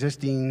with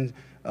existing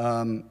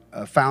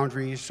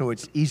foundries, so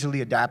it's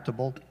easily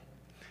adaptable.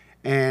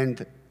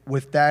 And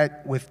with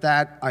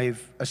that,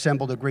 I've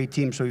assembled a great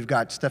team. So we've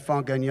got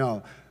Stéphane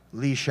Gagnon,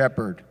 Lee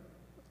Shepard,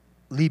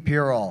 Lee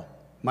Pirol,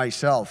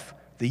 myself,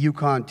 the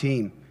Yukon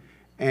team.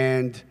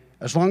 And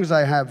as long as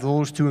I have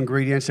those two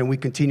ingredients and we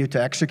continue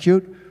to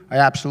execute, I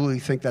absolutely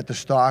think that the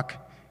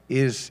stock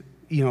is,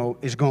 you know,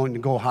 is going to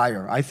go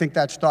higher. I think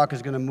that stock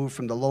is going to move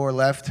from the lower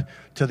left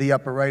to the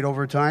upper right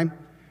over time.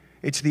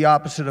 It's the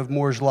opposite of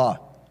Moore's Law.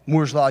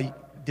 Moore's Law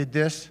did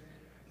this.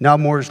 Now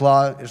Moore's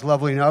Law is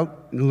leveling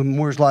out, and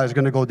Moore's Law is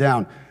going to go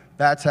down.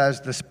 That's as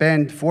the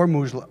spend for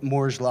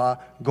Moore's Law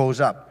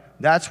goes up.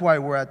 That's why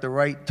we're at the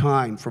right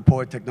time for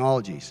POET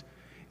Technologies.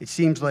 It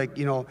seems like,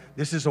 you know,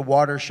 this is a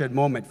watershed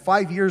moment.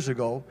 5 years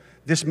ago,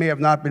 this may have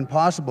not been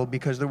possible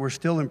because there were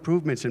still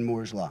improvements in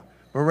Moore's Law.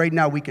 But right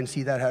now, we can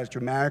see that has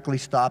dramatically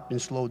stopped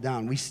and slowed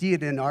down. We see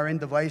it in our end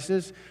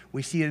devices,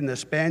 we see it in the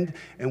spend,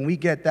 and we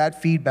get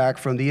that feedback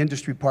from the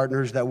industry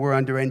partners that we're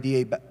under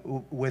NDA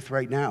with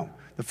right now.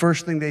 The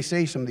first thing they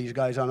say, some of these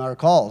guys on our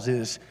calls,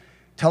 is,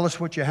 tell us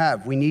what you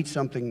have. We need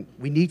something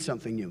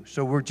new.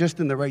 So we're just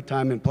in the right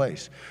time and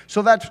place.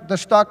 So that the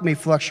stock may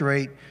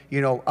fluctuate, you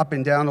know, up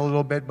and down a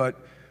little bit, but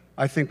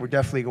I think we're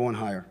definitely going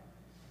higher.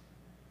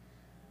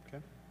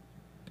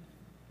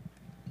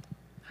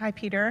 Hi,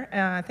 Peter.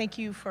 Thank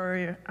you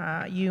for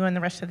you and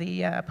the rest of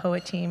the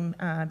POET team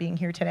being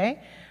here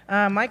today.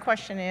 My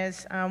question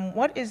is,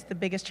 what is the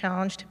biggest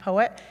challenge to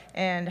POET,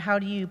 and how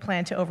do you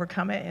plan to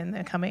overcome it in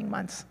the coming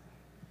months?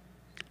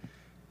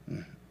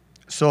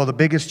 So the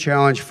biggest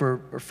challenge for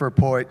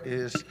POET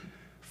is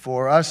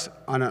for us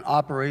on an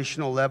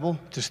operational level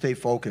to stay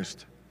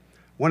focused.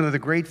 One of the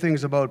great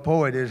things about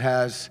POET is it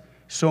has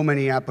so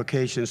many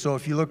applications. So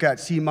if you look at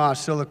CMOS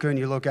silicon,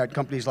 you look at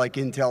companies like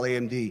Intel,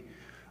 AMD,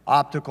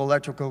 optical,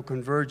 electrical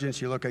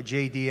convergence, you look at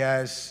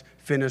JDS,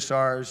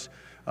 Finisars,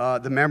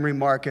 the memory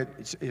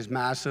market is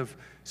massive.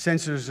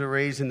 Sensors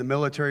arrays in the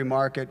military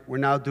market. We're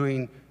now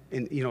doing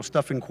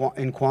stuff in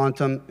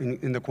quantum,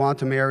 in the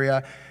quantum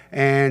area.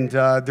 And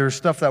there's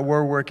stuff that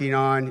we're working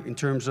on in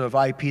terms of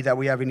IP that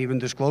we haven't even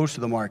disclosed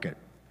to the market.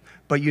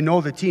 But you know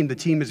the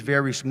team is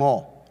very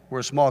small. We're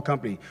a small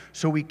company.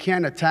 So we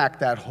can't attack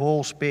that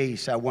whole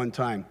space at one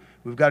time.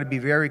 We've got to be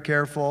very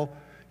careful,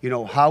 you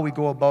know, how we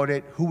go about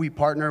it, who we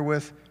partner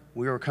with.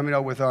 We are coming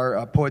out with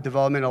our POET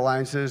Development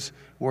Alliances,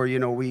 where, you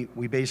know,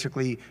 we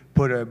basically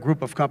put a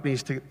group of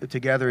companies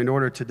together in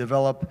order to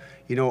develop,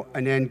 you know,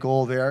 an end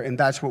goal there, and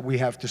that's what we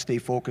have to stay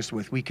focused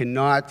with. We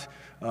cannot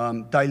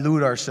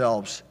dilute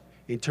ourselves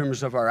in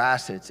terms of our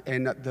assets,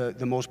 and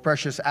the most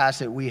precious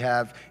asset we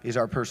have is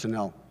our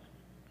personnel.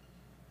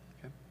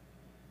 Okay.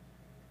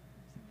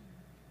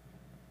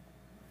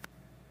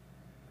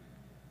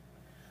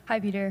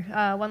 Hi, Peter.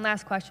 One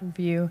last question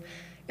for you.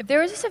 If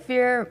there was a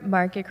severe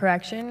market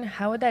correction,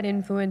 how would that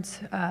influence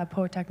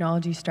POET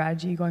Technology's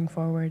strategy going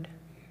forward?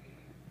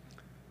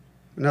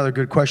 Another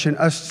good question.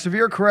 A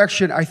severe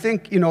correction, I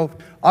think, you know,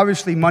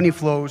 obviously money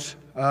flows.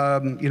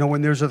 You know,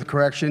 when there's a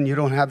correction, you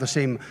don't have the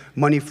same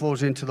money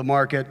flows into the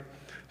market.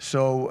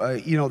 So,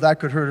 you know, that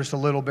could hurt us a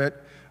little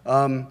bit.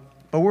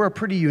 But we're a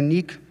pretty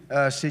unique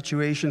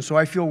situation, so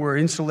I feel we're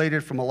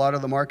insulated from a lot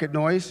of the market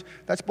noise.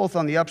 That's both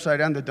on the upside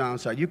and the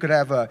downside. You could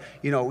have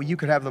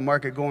the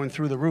market going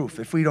through the roof.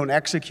 If we don't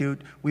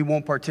execute, we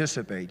won't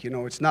participate. You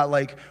know, it's not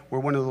like we're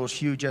one of those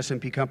huge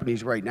S&P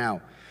companies right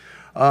now.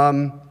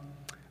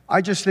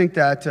 I just think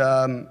that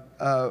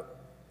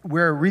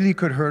where it really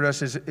could hurt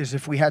us is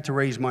if we had to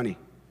raise money.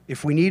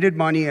 If we needed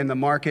money and the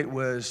market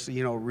was,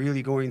 you know,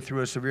 really going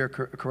through a severe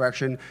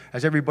correction,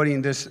 as everybody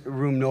in this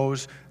room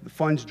knows, the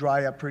funds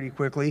dry up pretty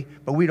quickly,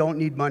 but we don't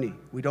need money.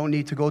 We don't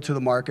need to go to the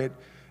market.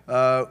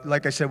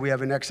 Like I said, we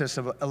have an excess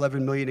of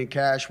 $11 million in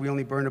cash. We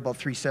only burn about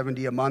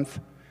 $370 a month.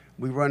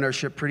 We run our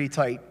ship pretty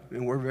tight,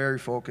 and we're very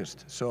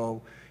focused.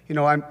 So, you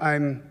know,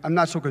 I'm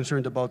not so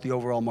concerned about the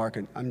overall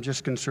market. I'm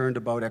just concerned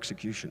about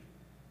execution.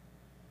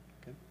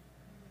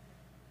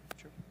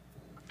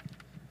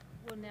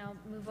 We'll now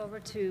move over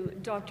to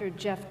Dr.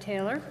 Geoff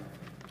Taylor. Do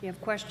you have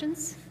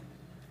questions?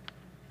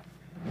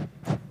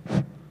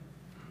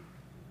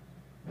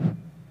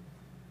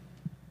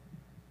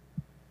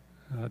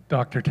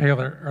 Dr.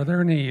 Taylor, are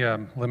there any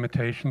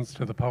limitations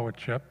to the POET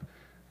chip?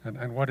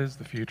 And what is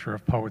the future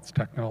of POET's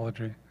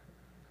technology?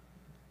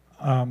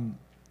 You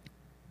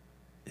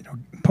know,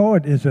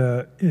 POET is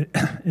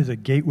a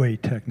gateway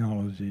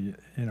technology.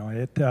 You know,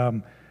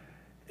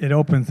 it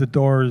opens the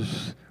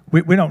doors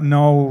we don't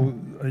know,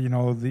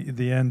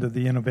 the end of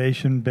the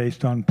innovation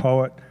based on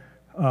POET,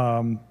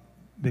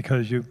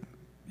 because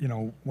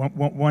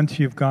once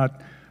you've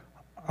got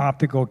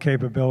optical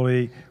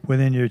capability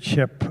within your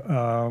chip,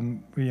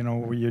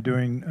 where you're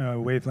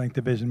doing wavelength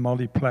division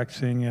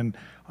multiplexing and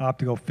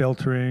optical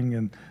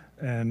filtering,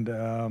 and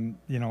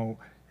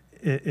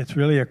it's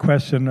really a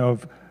question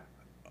of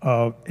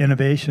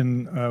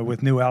innovation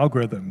with new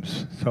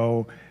algorithms.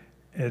 So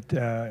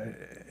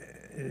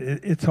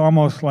it's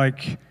almost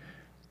like,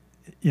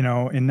 in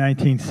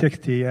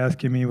 1960,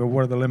 asking me, well,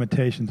 what are the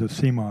limitations of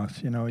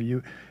CMOS?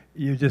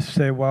 You just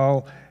say,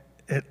 well,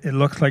 it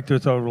looks like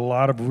there's a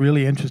lot of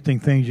really interesting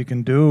things you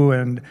can do,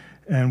 and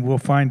we'll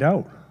find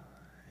out.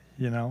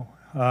 You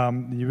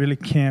really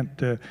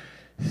can't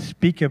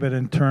speak of it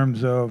in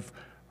terms of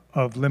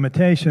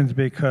limitations,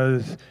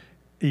 because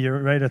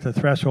you're right at the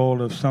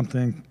threshold of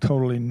something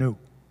totally new.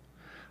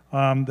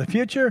 The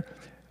future,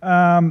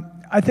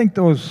 I think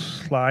those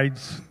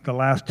slides, the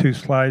last two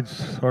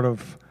slides, sort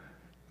of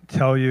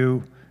tell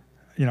you,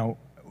 no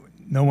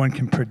one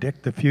can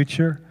predict the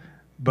future,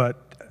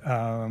 but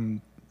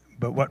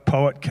what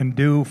POET can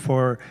do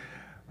for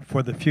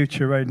the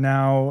future right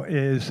now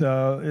is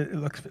it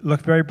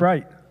looks very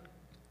bright.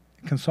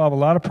 It can solve a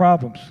lot of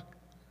problems,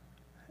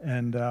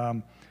 and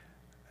I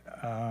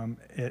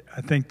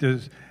think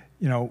there's,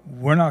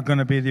 we're not going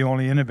to be the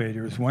only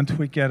innovators. Once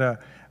we get a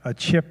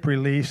chip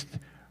released,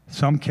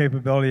 some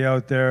capability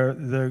out there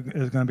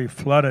is going to be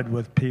flooded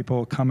with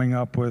people coming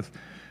up with,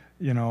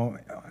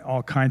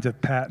 all kinds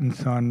of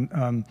patents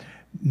on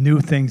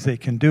new things they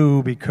can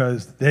do,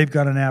 because they've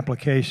got an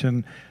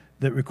application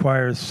that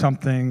requires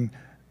something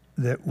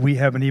that we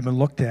haven't even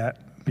looked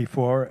at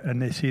before,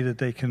 and they see that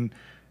they can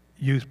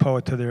use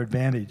POET to their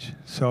advantage.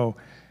 So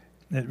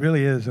it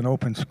really is an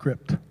open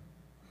script.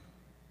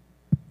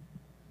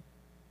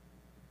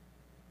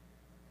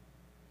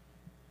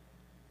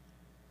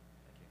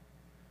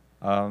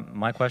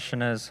 My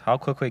question is, how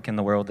quickly can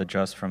the world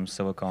adjust from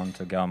silicon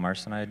to gallium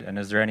arsenide, and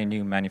is there any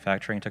new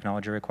manufacturing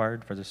technology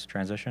required for this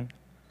transition?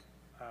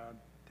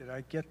 Did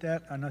I get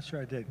that? I'm not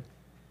sure I did.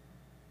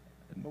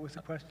 What was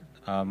the question?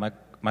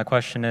 My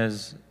question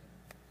is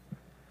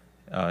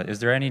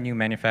there any new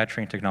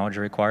manufacturing technology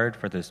required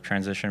for this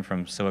transition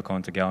from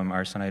silicon to gallium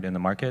arsenide in the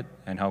market,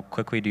 and how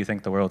quickly do you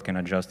think the world can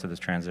adjust to this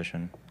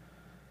transition?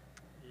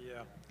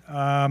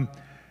 Yeah.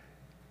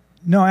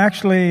 No,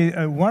 actually,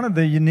 one of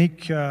the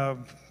unique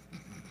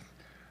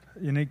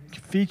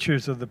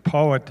features of the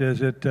POET is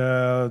that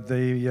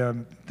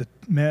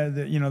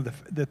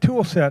the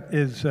tool set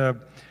is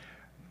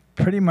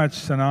pretty much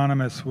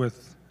synonymous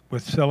with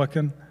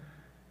silicon.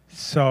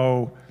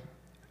 So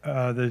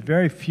there's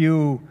very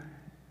few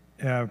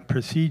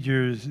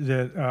procedures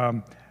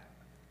that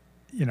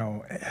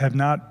have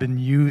not been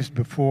used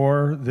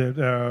before,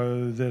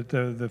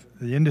 that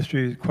the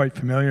industry is quite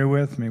familiar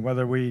with. I mean,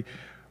 whether we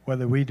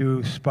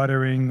do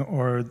sputtering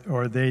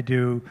or they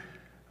do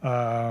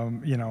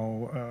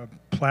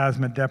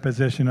plasma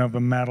deposition of a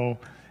metal,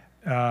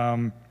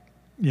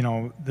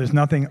 there's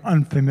nothing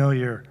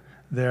unfamiliar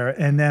there.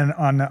 And then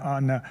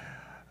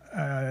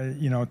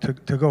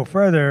to go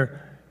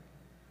further,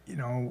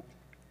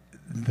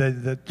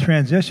 the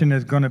transition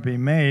is going to be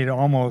made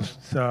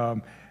almost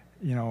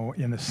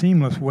in a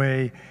seamless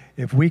way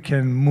if we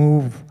can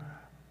move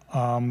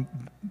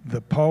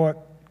the POET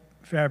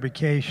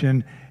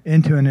fabrication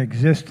into an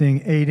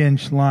existing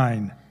 8-inch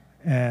line.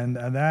 And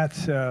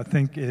that's, I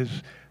think,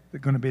 is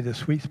going to be the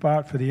sweet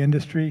spot for the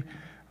industry.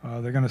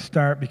 They're going to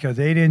start, because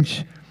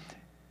 8-inch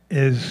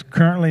is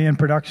currently in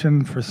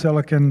production for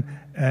silicon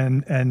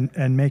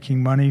and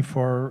making money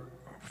for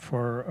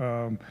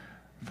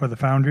the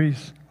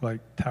foundries, like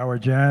Tower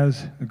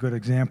Jazz, a good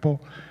example.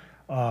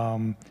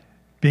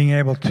 Being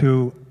able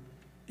to,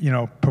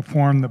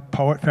 perform the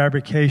POET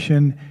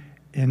fabrication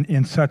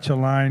in such a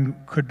line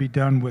could be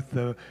done with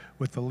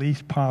the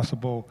least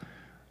possible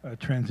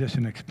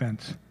transition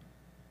expense.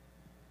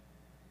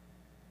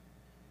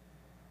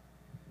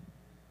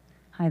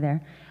 Hi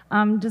there.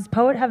 Does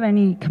POET have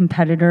any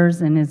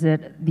competitors, and is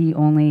it the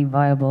only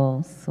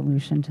viable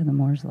solution to the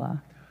Moore's law?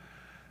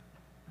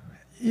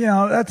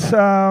 Yeah, that's,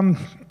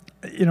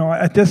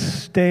 at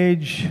this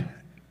stage,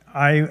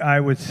 I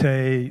would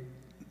say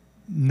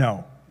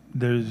no.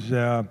 There's,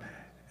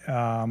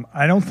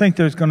 I don't think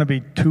there's going to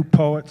be two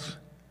POETs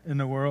in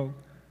the world.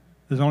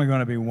 There's only going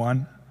to be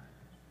one,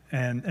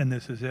 and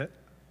this is it.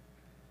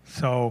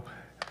 So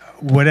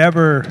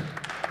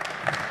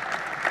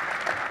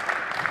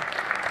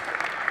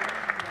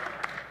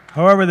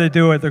however they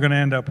do it, they're going to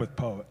end up with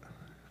POET.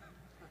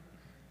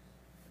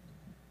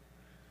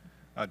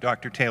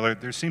 Dr. Taylor,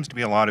 there seems to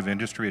be a lot of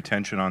industry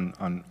attention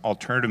on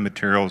alternative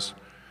materials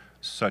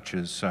such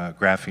as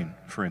graphene,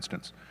 for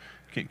instance.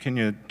 Can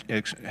you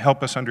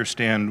help us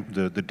understand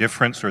the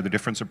difference or the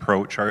difference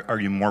approach? Are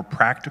you more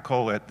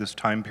practical at this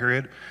time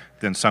period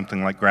than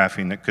something like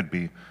graphene that could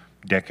be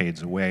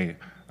decades away?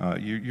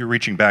 You're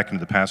reaching back into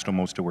the past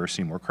almost to where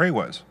Seymour Cray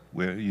was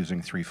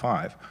using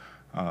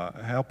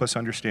 3.5. Help us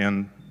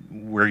understand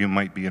where you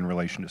might be in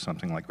relation to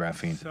something like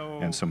graphene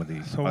and some of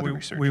the other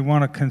research. We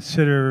want to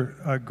consider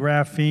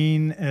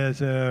graphene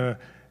as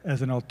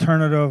an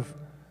alternative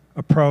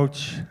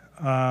approach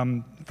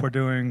for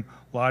doing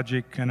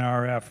logic and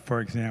RF,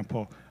 for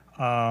example,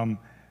 but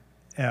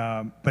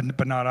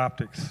not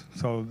optics.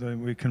 So that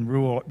we can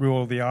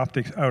rule the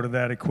optics out of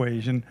that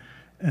equation,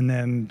 and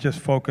then just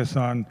focus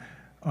on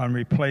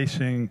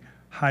replacing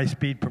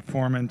high-speed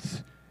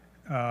performance,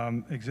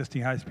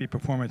 existing high-speed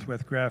performance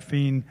with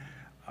graphene.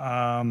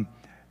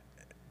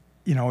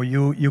 You know,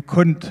 you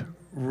couldn't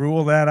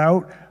rule that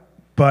out,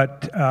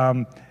 but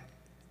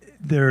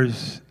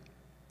there's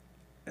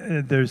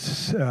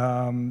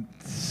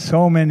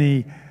so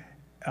many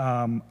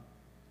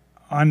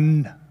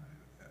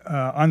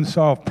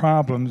unsolved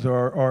problems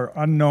or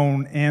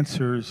unknown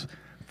answers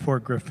for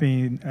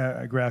graphene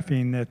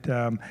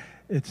that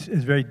it's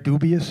very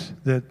dubious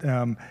that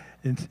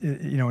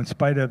you know, in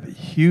spite of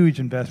huge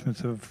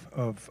investments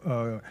of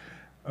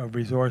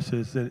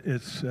resources, that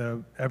it's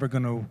ever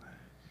going to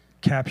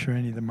capture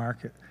any of the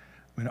market.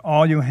 I mean,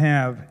 all you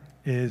have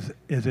is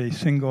a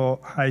single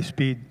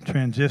high-speed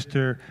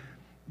transistor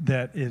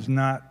that is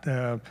not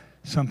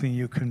something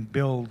you can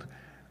build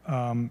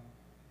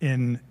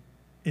in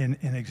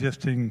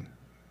existing,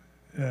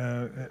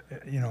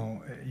 you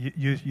know,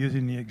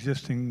 using the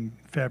existing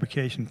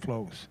fabrication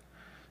flows.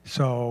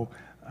 So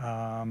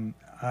I'm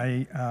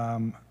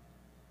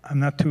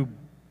not too.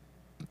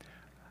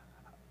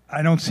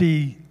 I don't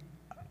see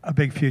a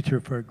big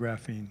future for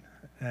graphene,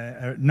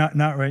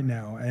 not right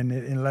now.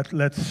 And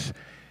let's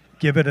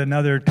give it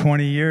another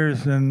 20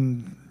 years,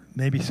 and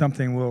maybe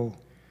something will,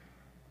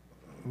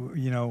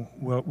 you know,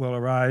 will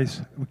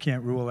arise. We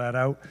can't rule that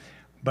out.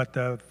 But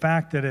the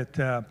fact that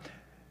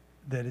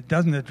it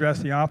doesn't address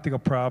the optical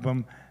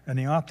problem, and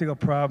the optical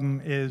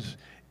problem is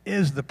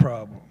the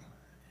problem.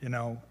 You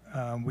know,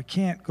 we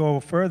can't go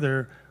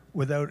further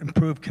without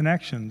improved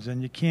connections,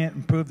 and you can't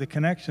improve the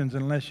connections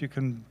unless you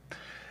can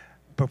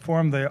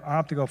perform the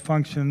optical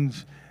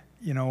functions,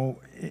 you know,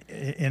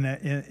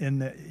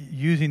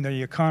 using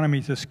the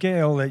economies of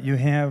scale that you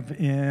have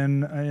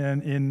in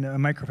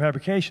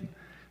microfabrication.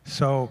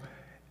 So,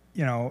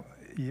 you know,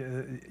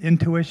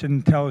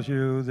 intuition tells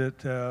you that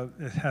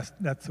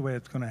that's the way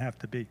it's going to have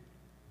to be.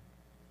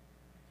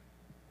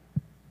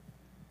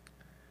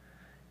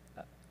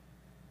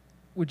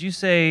 Would you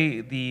say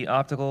the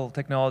optical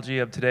technology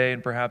of today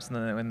and perhaps in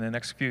the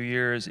next few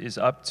years is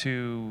up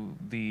to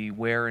the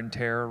wear and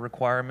tear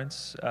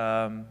requirements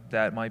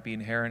that might be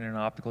inherent in an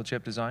optical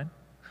chip design?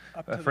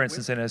 For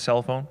instance, in a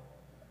cell phone?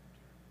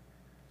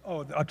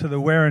 Oh, up to the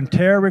wear and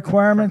tear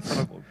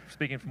requirements?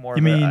 Speaking from more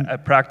of a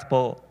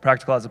practical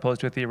as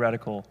opposed to a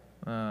theoretical.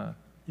 You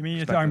mean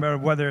you're talking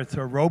about whether it's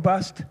a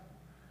robust?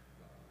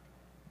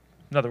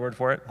 Another word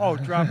for it. Oh,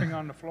 dropping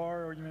on the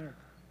floor, or you mean?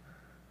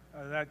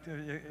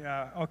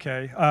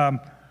 Okay.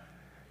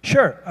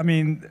 Sure. I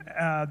mean,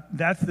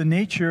 that's the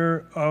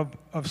nature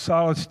of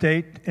solid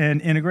state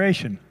and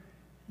integration.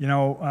 You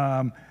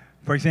know,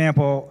 for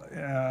example,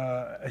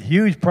 a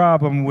huge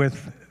problem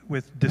with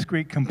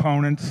discrete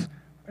components,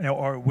 you know,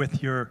 or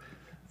with your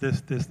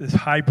this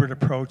hybrid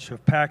approach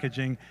of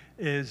packaging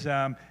is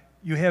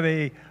you have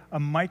a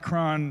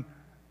micron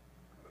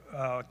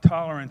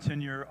tolerance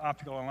in your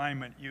optical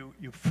alignment.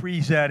 You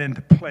freeze that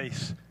into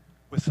place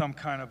with some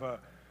kind of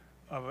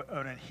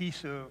an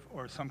adhesive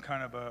or some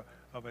kind of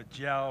a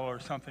gel or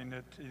something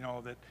that, you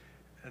know, that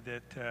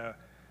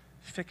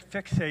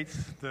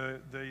fixates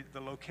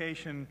the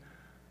location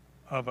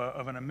of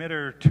an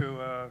emitter to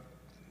a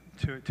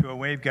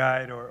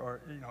waveguide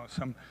or you know,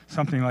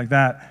 something like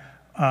that.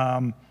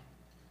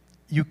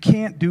 You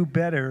can't do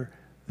better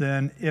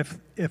than if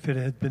it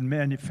had been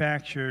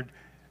manufactured,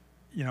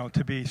 you know,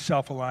 to be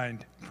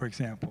self-aligned, for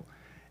example.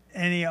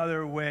 Any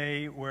other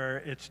way where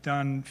it's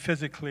done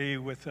physically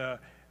with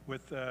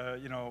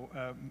you know,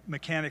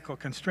 mechanical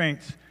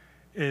constraints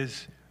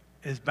is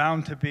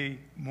bound to be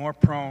more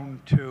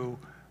prone to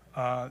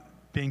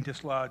being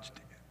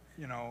dislodged,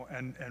 you know,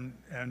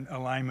 and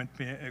alignment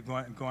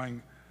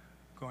going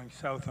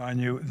south on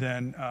you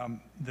than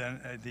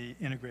the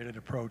integrated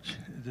approach.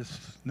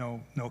 Just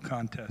no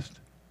contest.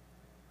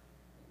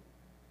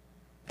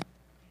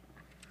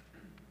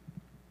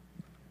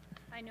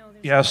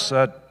 Yes,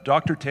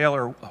 Dr.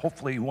 Taylor,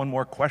 hopefully one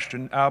more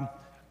question.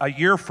 A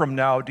year from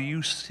now, do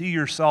you see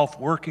yourself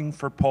working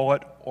for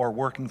POET or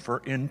working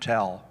for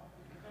Intel?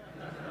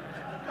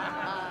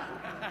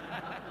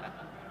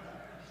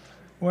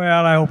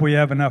 Well, I hope we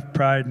have enough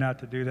pride not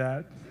to do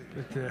that.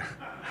 But,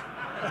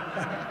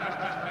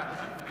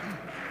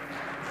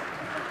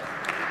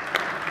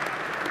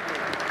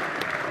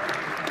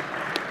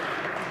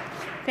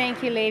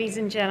 Thank you, ladies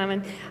and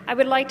gentlemen. I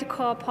would like to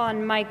call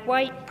upon Mike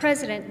White,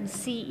 President and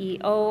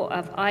CEO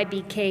of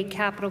IBK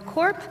Capital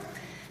Corp.,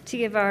 to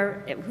give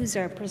who's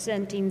our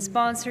presenting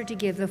sponsor, to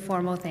give the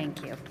formal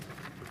thank you.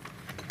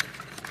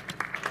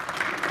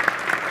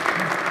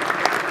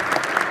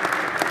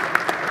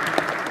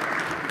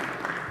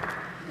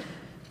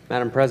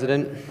 Madam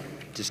President,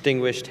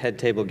 distinguished head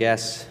table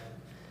guests,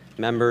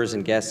 members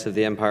and guests of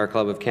the Empire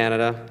Club of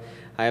Canada.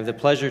 I have the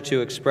pleasure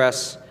to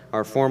express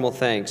our formal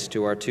thanks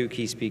to our two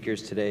key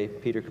speakers today,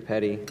 Peter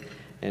Copetti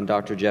and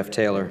Dr. Geoff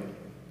Taylor,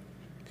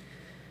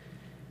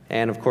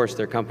 and of course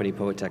their company,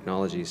 Poet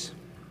Technologies.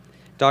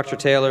 Dr.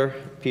 Taylor,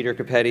 Peter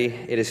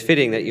Copetti, it is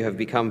fitting that you have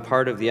become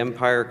part of the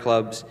Empire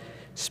Club's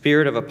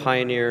Spirit of a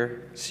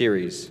Pioneer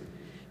series.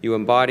 You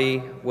embody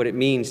what it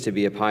means to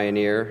be a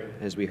pioneer,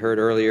 as we heard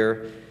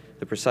earlier,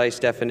 the precise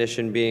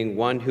definition being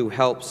one who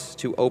helps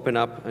to open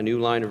up a new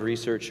line of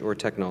research or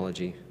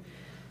technology.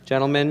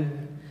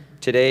 Gentlemen,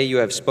 today you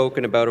have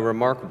spoken about a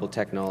remarkable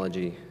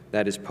technology,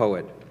 that is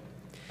Poet.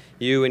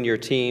 You and your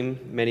team,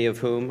 many of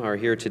whom are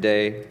here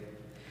today,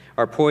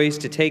 are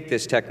poised to take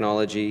this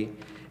technology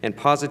and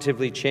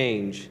positively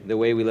change the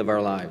way we live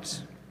our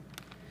lives.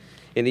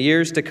 In the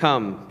years to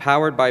come,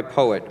 powered by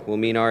Poet will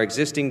mean our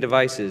existing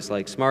devices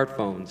like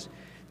smartphones,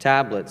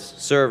 tablets,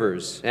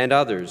 servers, and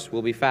others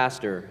will be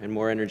faster and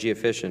more energy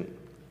efficient.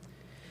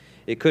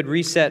 It could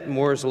reset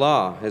Moore's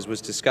Law, as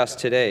was discussed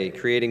today,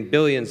 creating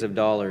billions of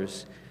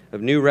dollars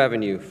of new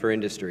revenue for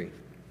industry.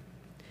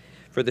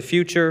 For the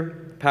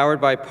future, powered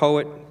by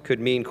Poet could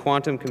mean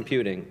quantum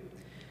computing,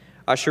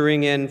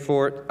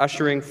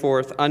 ushering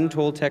forth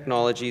untold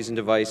technologies and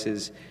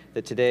devices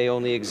that today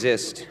only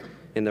exist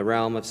in the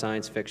realm of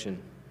science fiction.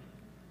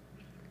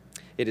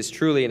 It is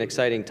truly an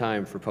exciting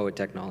time for Poet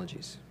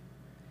Technologies.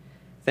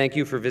 Thank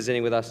you for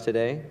visiting with us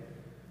today.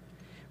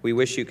 We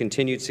wish you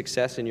continued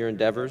success in your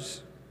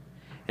endeavors,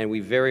 and we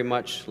very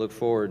much look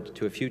forward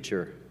to a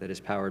future that is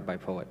powered by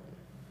Poet.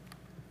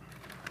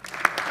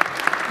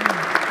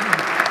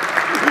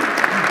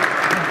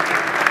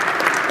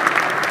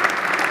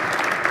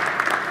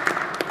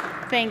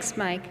 Thanks,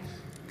 Mike.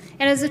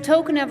 And as a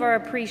token of our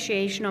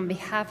appreciation on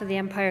behalf of the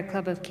Empire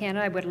Club of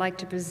Canada, I would like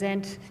to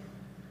present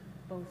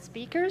both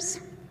speakers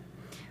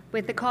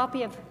with a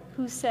copy of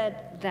Who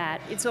Said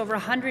That? It's over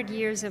 100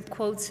 years of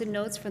quotes and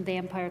notes from the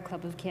Empire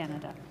Club of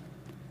Canada.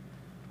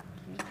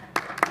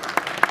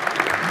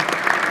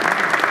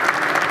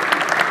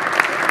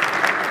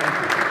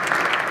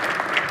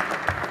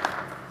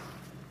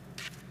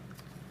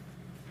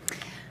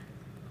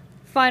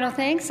 Final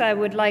thanks. I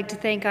would like to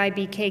thank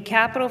IBK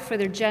Capital for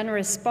their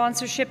generous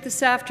sponsorship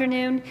this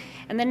afternoon,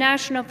 and the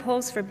National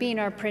Post for being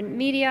our print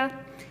media,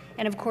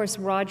 and of course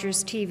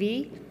Rogers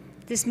TV.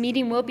 This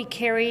meeting will be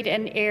carried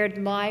and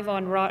aired live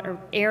on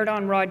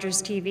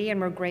Rogers TV, and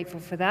we're grateful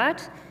for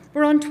that.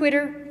 We're on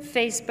Twitter,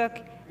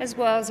 Facebook, as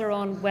well as our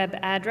own web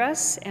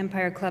address,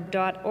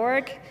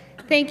 empireclub.org.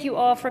 Thank you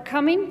all for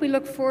coming. We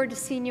look forward to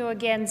seeing you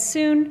again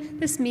soon.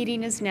 This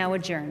meeting is now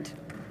adjourned.